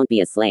skills, don't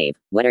be a slave,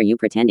 what are you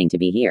pretending to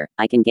be here,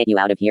 I can get you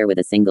out of here with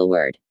a single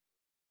word.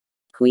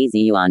 Kui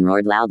Ziyuan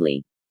roared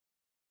loudly.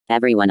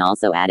 Everyone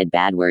also added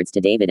bad words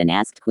to David and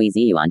asked Kui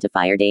Ziyuan to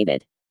fire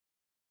David.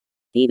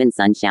 Even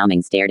Sun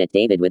Xiaoming stared at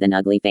David with an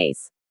ugly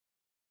face.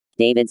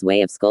 David's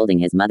way of scolding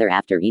his mother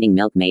after eating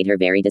milk made her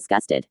very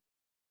disgusted.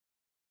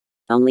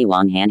 Only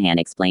Wang Hanhan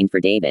explained for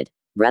David.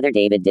 Brother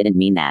David didn't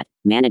mean that.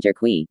 Manager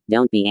Kui,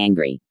 don't be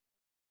angry.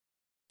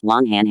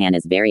 Wang Hanhan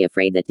is very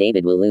afraid that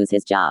David will lose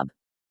his job.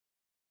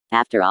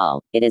 After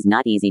all, it is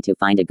not easy to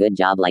find a good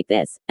job like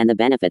this, and the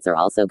benefits are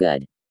also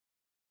good.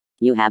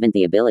 You haven't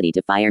the ability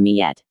to fire me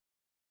yet.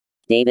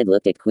 David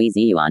looked at Kui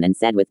Ziyuan and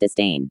said with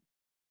disdain.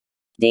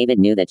 David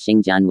knew that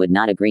Xing Jun would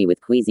not agree with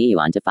Kui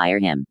Ziyuan to fire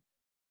him.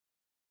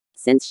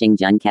 Since Xing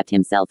Jun kept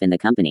himself in the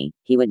company,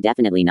 he would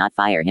definitely not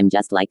fire him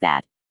just like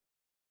that.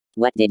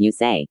 What did you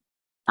say?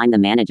 I'm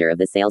the manager of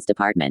the sales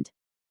department.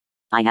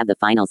 I have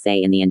the final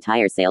say in the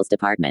entire sales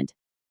department.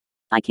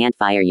 I can't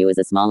fire you as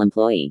a small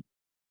employee.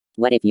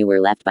 What if you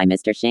were left by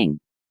Mr. Xing?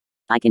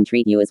 I can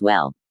treat you as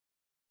well.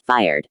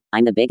 Fired.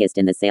 I'm the biggest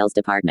in the sales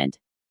department.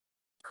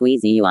 Kui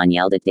Ziyuan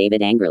yelled at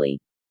David angrily.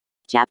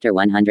 Chapter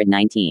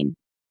 119.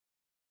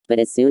 But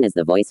as soon as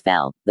the voice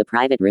fell, the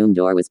private room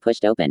door was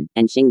pushed open,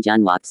 and Xing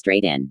Jun walked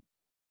straight in.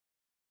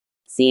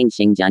 Seeing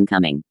Xing Jun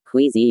coming,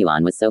 Kui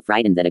Ziyuan was so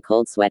frightened that a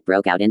cold sweat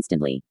broke out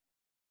instantly.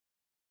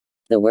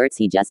 The words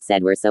he just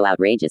said were so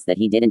outrageous that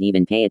he didn't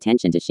even pay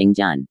attention to Xing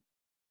Jun.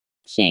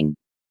 Xing.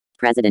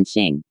 President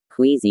Xing.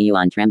 Kui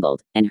Ziyuan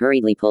trembled, and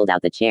hurriedly pulled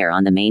out the chair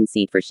on the main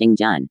seat for Xing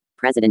Jun.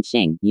 President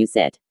Xing, you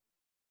sit.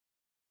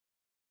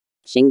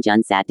 Xing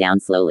Jun sat down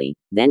slowly,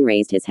 then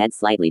raised his head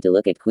slightly to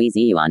look at Kui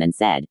Ziyuan and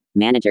said,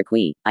 Manager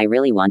Kui, I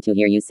really want to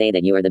hear you say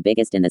that you are the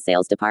biggest in the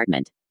sales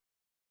department.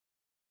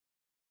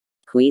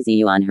 Kui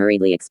Ziyuan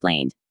hurriedly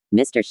explained.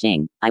 Mr.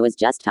 Xing, I was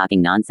just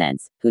talking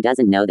nonsense. Who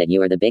doesn't know that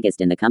you are the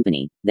biggest in the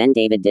company? Then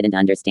David didn't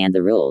understand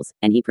the rules,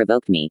 and he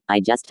provoked me.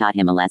 I just taught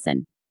him a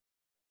lesson.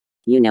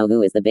 You know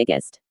who is the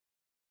biggest?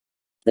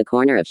 The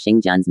corner of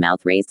Xing Jun's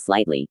mouth raised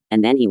slightly,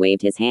 and then he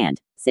waved his hand.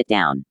 Sit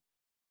down.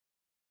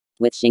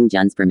 With Xing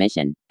Jun's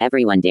permission,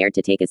 everyone dared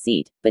to take a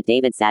seat, but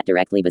David sat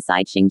directly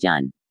beside Xing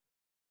Jun.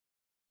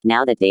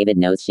 Now that David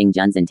knows Xing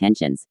Jun's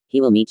intentions,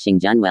 he will meet Xing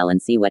Jun well and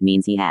see what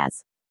means he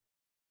has.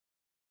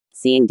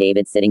 Seeing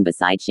David sitting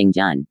beside Xing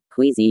Jun,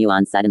 Kui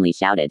Ziyuan suddenly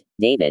shouted,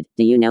 David,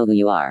 do you know who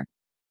you are?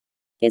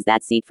 Is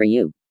that seat for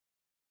you?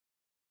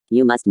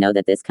 You must know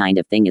that this kind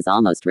of thing is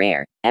almost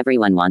rare.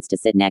 Everyone wants to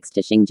sit next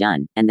to Xing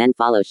Jun, and then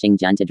follow Xing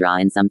Jun to draw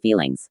in some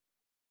feelings.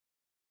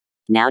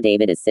 Now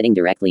David is sitting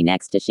directly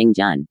next to Xing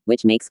Jun,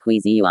 which makes Kui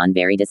Ziyuan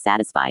very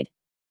dissatisfied.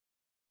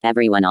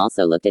 Everyone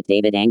also looked at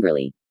David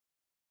angrily.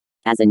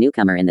 As a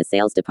newcomer in the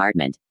sales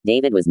department,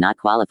 David was not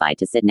qualified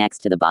to sit next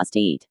to the boss to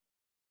eat.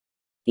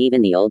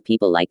 Even the old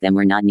people like them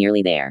were not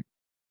nearly there.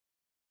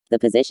 The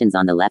positions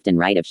on the left and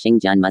right of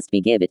Xing Jun must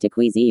be given to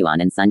Kui Ziyuan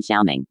and Sun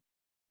Xiaoming.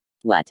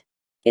 What?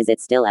 Is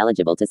it still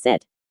eligible to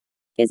sit?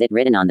 Is it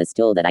written on the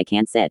stool that I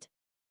can't sit?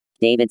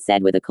 David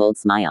said with a cold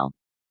smile.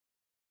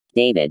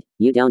 David,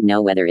 you don't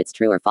know whether it's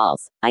true or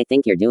false. I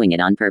think you're doing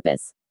it on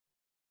purpose.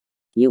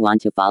 You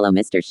want to follow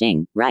Mr.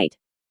 Xing, right?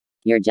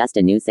 You're just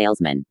a new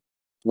salesman.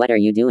 What are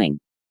you doing?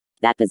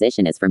 That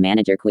position is for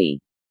Manager Kui.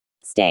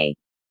 Stay.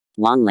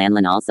 Wang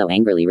Lanlin also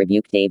angrily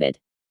rebuked David.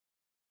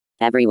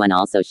 Everyone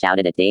also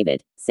shouted at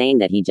David, saying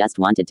that he just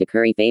wanted to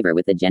curry favor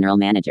with the general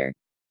manager.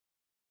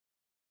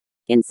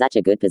 In such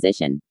a good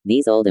position,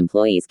 these old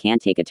employees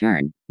can't take a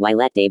turn. Why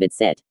let David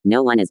sit?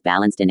 No one is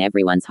balanced in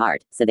everyone's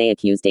heart, so they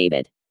accused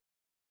David.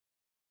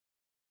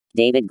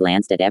 David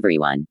glanced at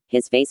everyone,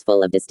 his face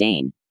full of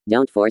disdain.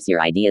 Don't force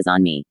your ideas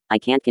on me. I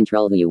can't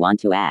control who you want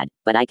to add,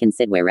 but I can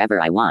sit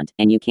wherever I want,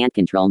 and you can't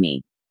control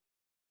me.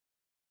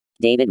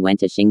 David went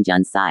to Xing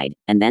Jun's side,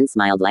 and then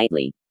smiled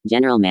lightly.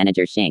 General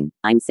Manager Xing,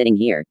 I'm sitting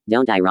here,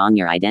 don't I wrong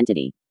your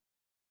identity?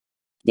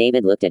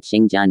 David looked at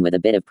Xing Jun with a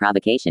bit of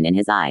provocation in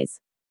his eyes.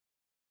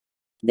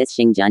 This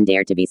Xing Jun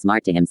dared to be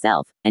smart to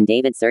himself, and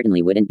David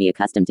certainly wouldn't be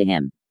accustomed to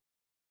him.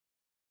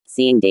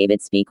 Seeing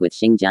David speak with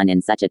Xing Jun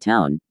in such a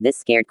tone, this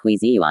scared Kui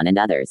Ziyuan and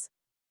others.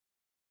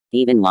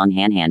 Even Wang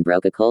Hanhan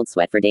broke a cold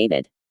sweat for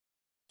David.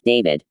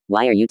 David,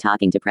 why are you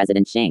talking to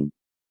President Xing?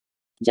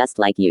 Just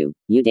like you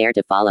dare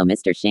to follow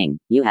Mr. Xing,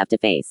 you have to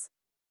face.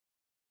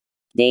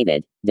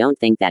 David, don't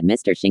think that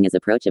Mr. Xing is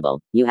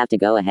approachable, you have to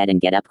go ahead and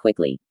get up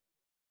quickly.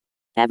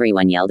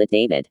 Everyone yelled at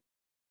David.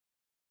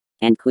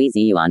 And Kui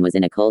Ziyuan was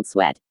in a cold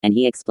sweat, and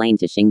he explained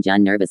to Xing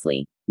Jun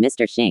nervously,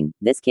 Mr. Xing,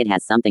 this kid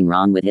has something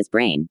wrong with his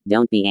brain,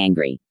 don't be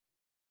angry.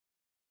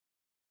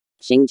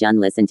 Xing Jun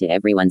listened to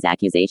everyone's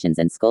accusations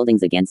and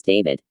scoldings against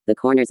David, the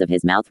corners of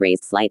his mouth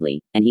raised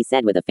slightly, and he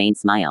said with a faint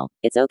smile,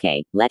 it's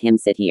okay, let him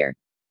sit here.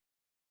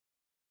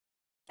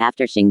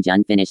 After Xing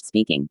Jun finished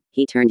speaking,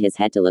 he turned his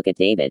head to look at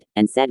David,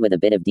 and said with a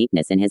bit of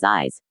deepness in his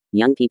eyes,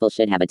 young people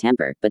should have a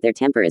temper, but their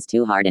temper is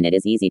too hard and it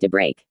is easy to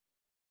break.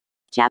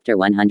 Chapter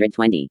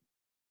 120.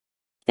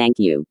 Thank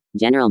you,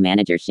 General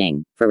Manager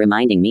Xing, for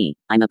reminding me,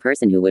 I'm a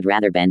person who would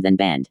rather bend than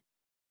bend.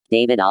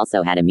 David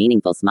also had a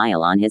meaningful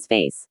smile on his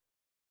face.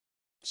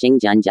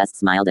 Xing Jun just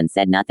smiled and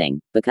said nothing,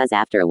 because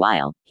after a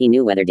while, he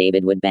knew whether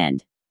David would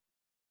bend.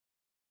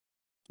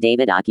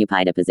 David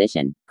occupied a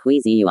position. Kui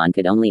Ziyuan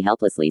could only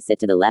helplessly sit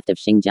to the left of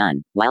Xing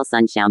Jun, while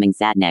Sun Xiaoming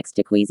sat next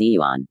to Kui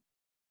Ziyuan.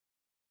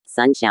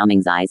 Sun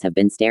Xiaoming's eyes have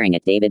been staring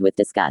at David with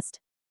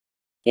disgust.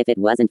 If it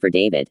wasn't for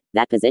David,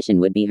 that position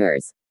would be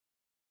hers.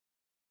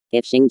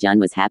 If Xing Jun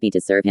was happy to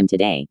serve him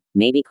today,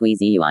 maybe Kui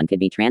Ziyuan could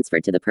be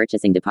transferred to the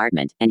purchasing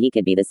department, and he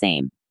could be the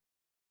same.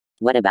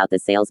 What about the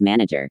sales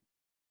manager?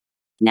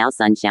 Now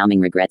Sun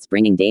Xiaoming regrets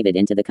bringing David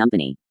into the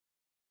company.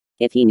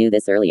 If he knew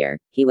this earlier,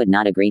 he would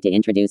not agree to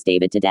introduce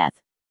David to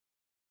death.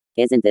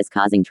 Isn't this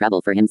causing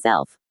trouble for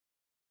himself?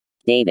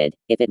 David,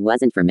 if it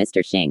wasn't for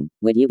Mr. Xing,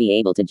 would you be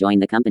able to join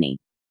the company?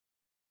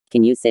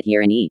 Can you sit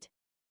here and eat?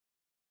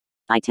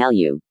 I tell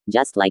you,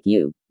 just like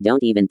you,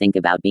 don't even think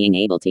about being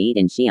able to eat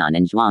in Xi'an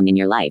and Zhuang in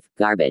your life,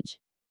 garbage.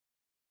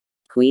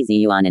 Kui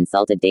Ziyuan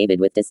insulted David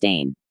with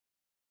disdain.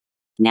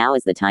 Now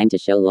is the time to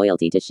show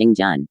loyalty to Xing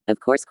Jun. Of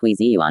course Kui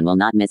Ziyuan will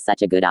not miss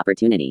such a good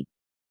opportunity.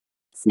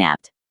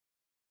 Snapped.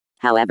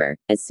 However,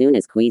 as soon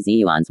as Kui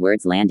Ziyuan's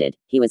words landed,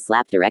 he was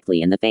slapped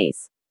directly in the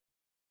face.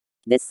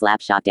 This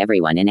slap shocked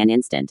everyone in an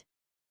instant.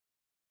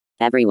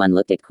 Everyone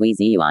looked at Kui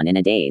Ziyuan in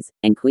a daze,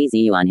 and Kui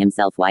Ziyuan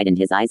himself widened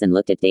his eyes and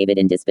looked at David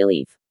in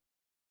disbelief.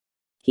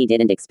 He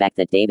didn't expect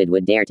that David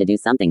would dare to do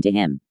something to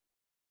him.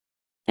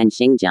 And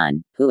Xing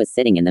Jun, who was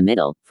sitting in the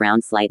middle,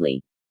 frowned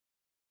slightly.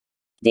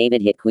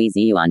 David hit Kui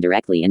Ziyuan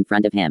directly in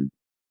front of him.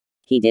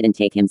 He didn't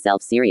take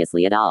himself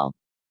seriously at all.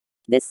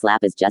 This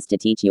slap is just to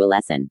teach you a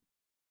lesson.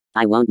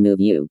 I won't move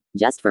you,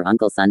 just for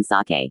Uncle Sun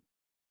Sake.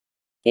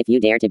 If you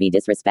dare to be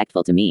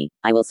disrespectful to me,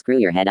 I will screw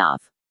your head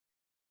off.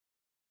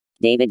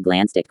 David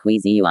glanced at Kui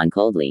Ziyuan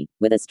coldly,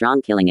 with a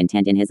strong killing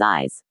intent in his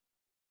eyes.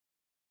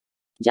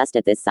 Just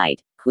at this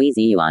sight, Kui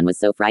Ziyuan was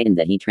so frightened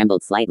that he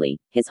trembled slightly,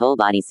 his whole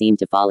body seemed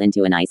to fall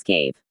into an ice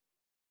cave.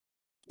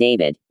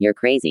 David, you're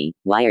crazy,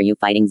 why are you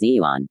fighting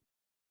Ziyuan?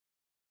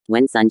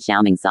 When Sun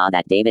Xiaoming saw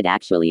that David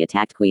actually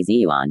attacked Kui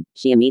Ziyuan,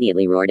 she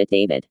immediately roared at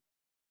David.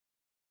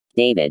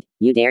 David,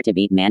 you dare to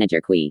beat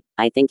Manager Kui,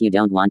 I think you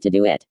don't want to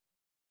do it.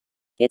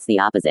 It's the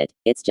opposite,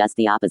 it's just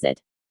the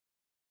opposite.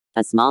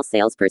 A small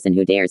salesperson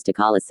who dares to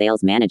call a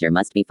sales manager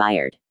must be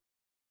fired.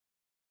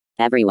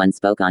 Everyone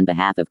spoke on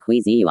behalf of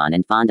Kui Ziyuan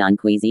and fawned on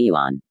Kui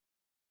Ziyuan.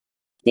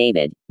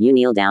 David, you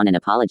kneel down and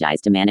apologize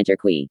to Manager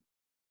Kui.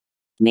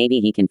 Maybe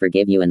he can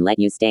forgive you and let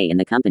you stay in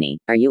the company,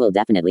 or you will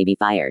definitely be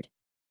fired.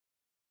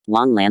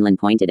 Wang Lanlin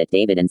pointed at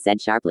David and said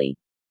sharply.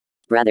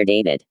 Brother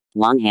David.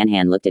 Wang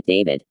Hanhan looked at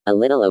David, a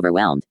little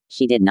overwhelmed.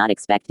 She did not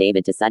expect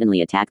David to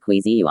suddenly attack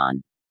Kui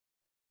Ziyuan.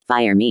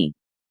 Fire me.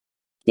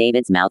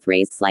 David's mouth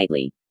raised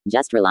slightly.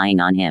 Just relying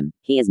on him,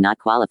 he is not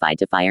qualified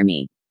to fire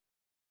me.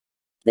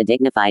 The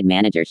dignified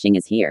manager Xing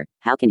is here,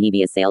 how can he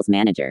be a sales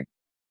manager?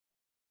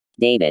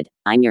 David,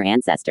 I'm your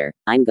ancestor,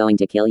 I'm going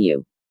to kill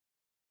you.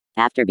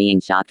 After being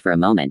shocked for a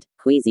moment,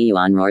 Kui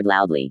Ziyuan roared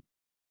loudly.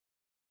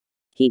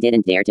 He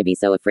didn't dare to be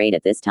so afraid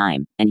at this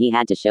time, and he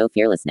had to show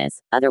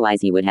fearlessness,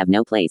 otherwise he would have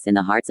no place in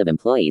the hearts of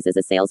employees as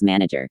a sales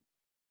manager.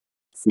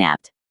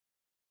 Snapped.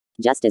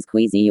 Just as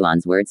Kui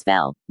Ziyuan's words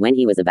fell, when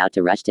he was about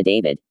to rush to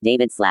David,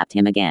 David slapped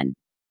him again.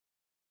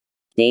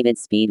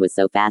 David's speed was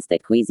so fast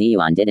that Kui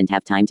Ziyuan didn't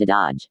have time to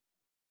dodge.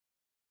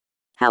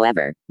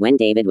 However, when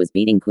David was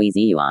beating Kui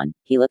Ziyuan,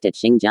 he looked at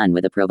Xing Jun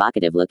with a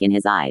provocative look in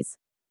his eyes.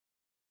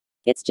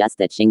 It's just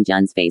that Xing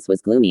Jun's face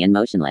was gloomy and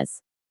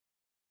motionless.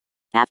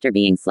 After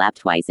being slapped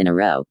twice in a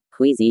row,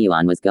 Kui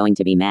Ziyuan was going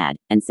to be mad,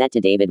 and said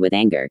to David with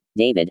anger,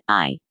 David,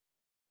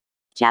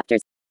 Chapter